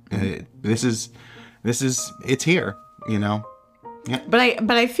seat. This is it's here, Yeah. But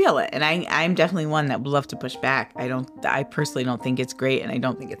I feel it, and I'm definitely one that would love to push back. I personally don't think it's great, and I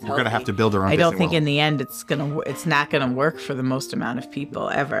don't think it's healthy. We're gonna have to build our own I don't Disney think World. in the end it's not gonna work for the most amount of people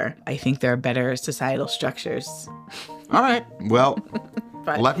ever. I think there are better societal structures. All right. Well,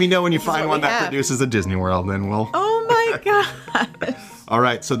 But let me know when you this is find what one we that have. produces a Disney World, and we'll. Oh my god! All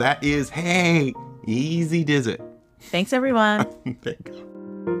right. So that is easy diz it. Thanks everyone. There you go.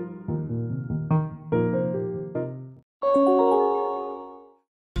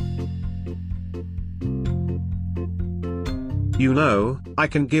 I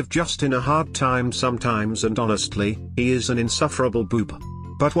can give Justin a hard time sometimes, and honestly, he is an insufferable boob.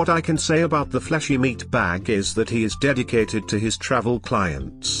 But what I can say about the fleshy meat bag is that he is dedicated to his travel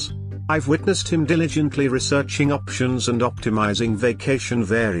clients. I've witnessed him diligently researching options and optimizing vacation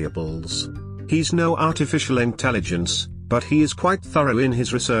variables. He's no artificial intelligence, but he is quite thorough in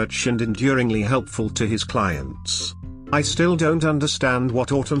his research and enduringly helpful to his clients. I still don't understand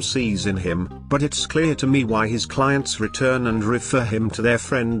what Autumn sees in him, but it's clear to me why his clients return and refer him to their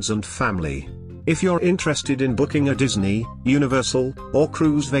friends and family. If you're interested in booking a Disney, Universal, or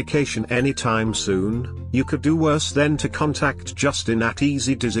cruise vacation anytime soon, you could do worse than to contact Justin at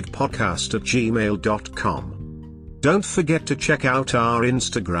easydizit@gmail.com. Don't forget to check out our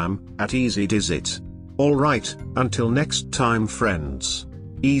Instagram, at easydizit. Alright, until next time friends.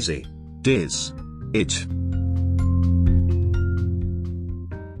 Easy. Diz. It.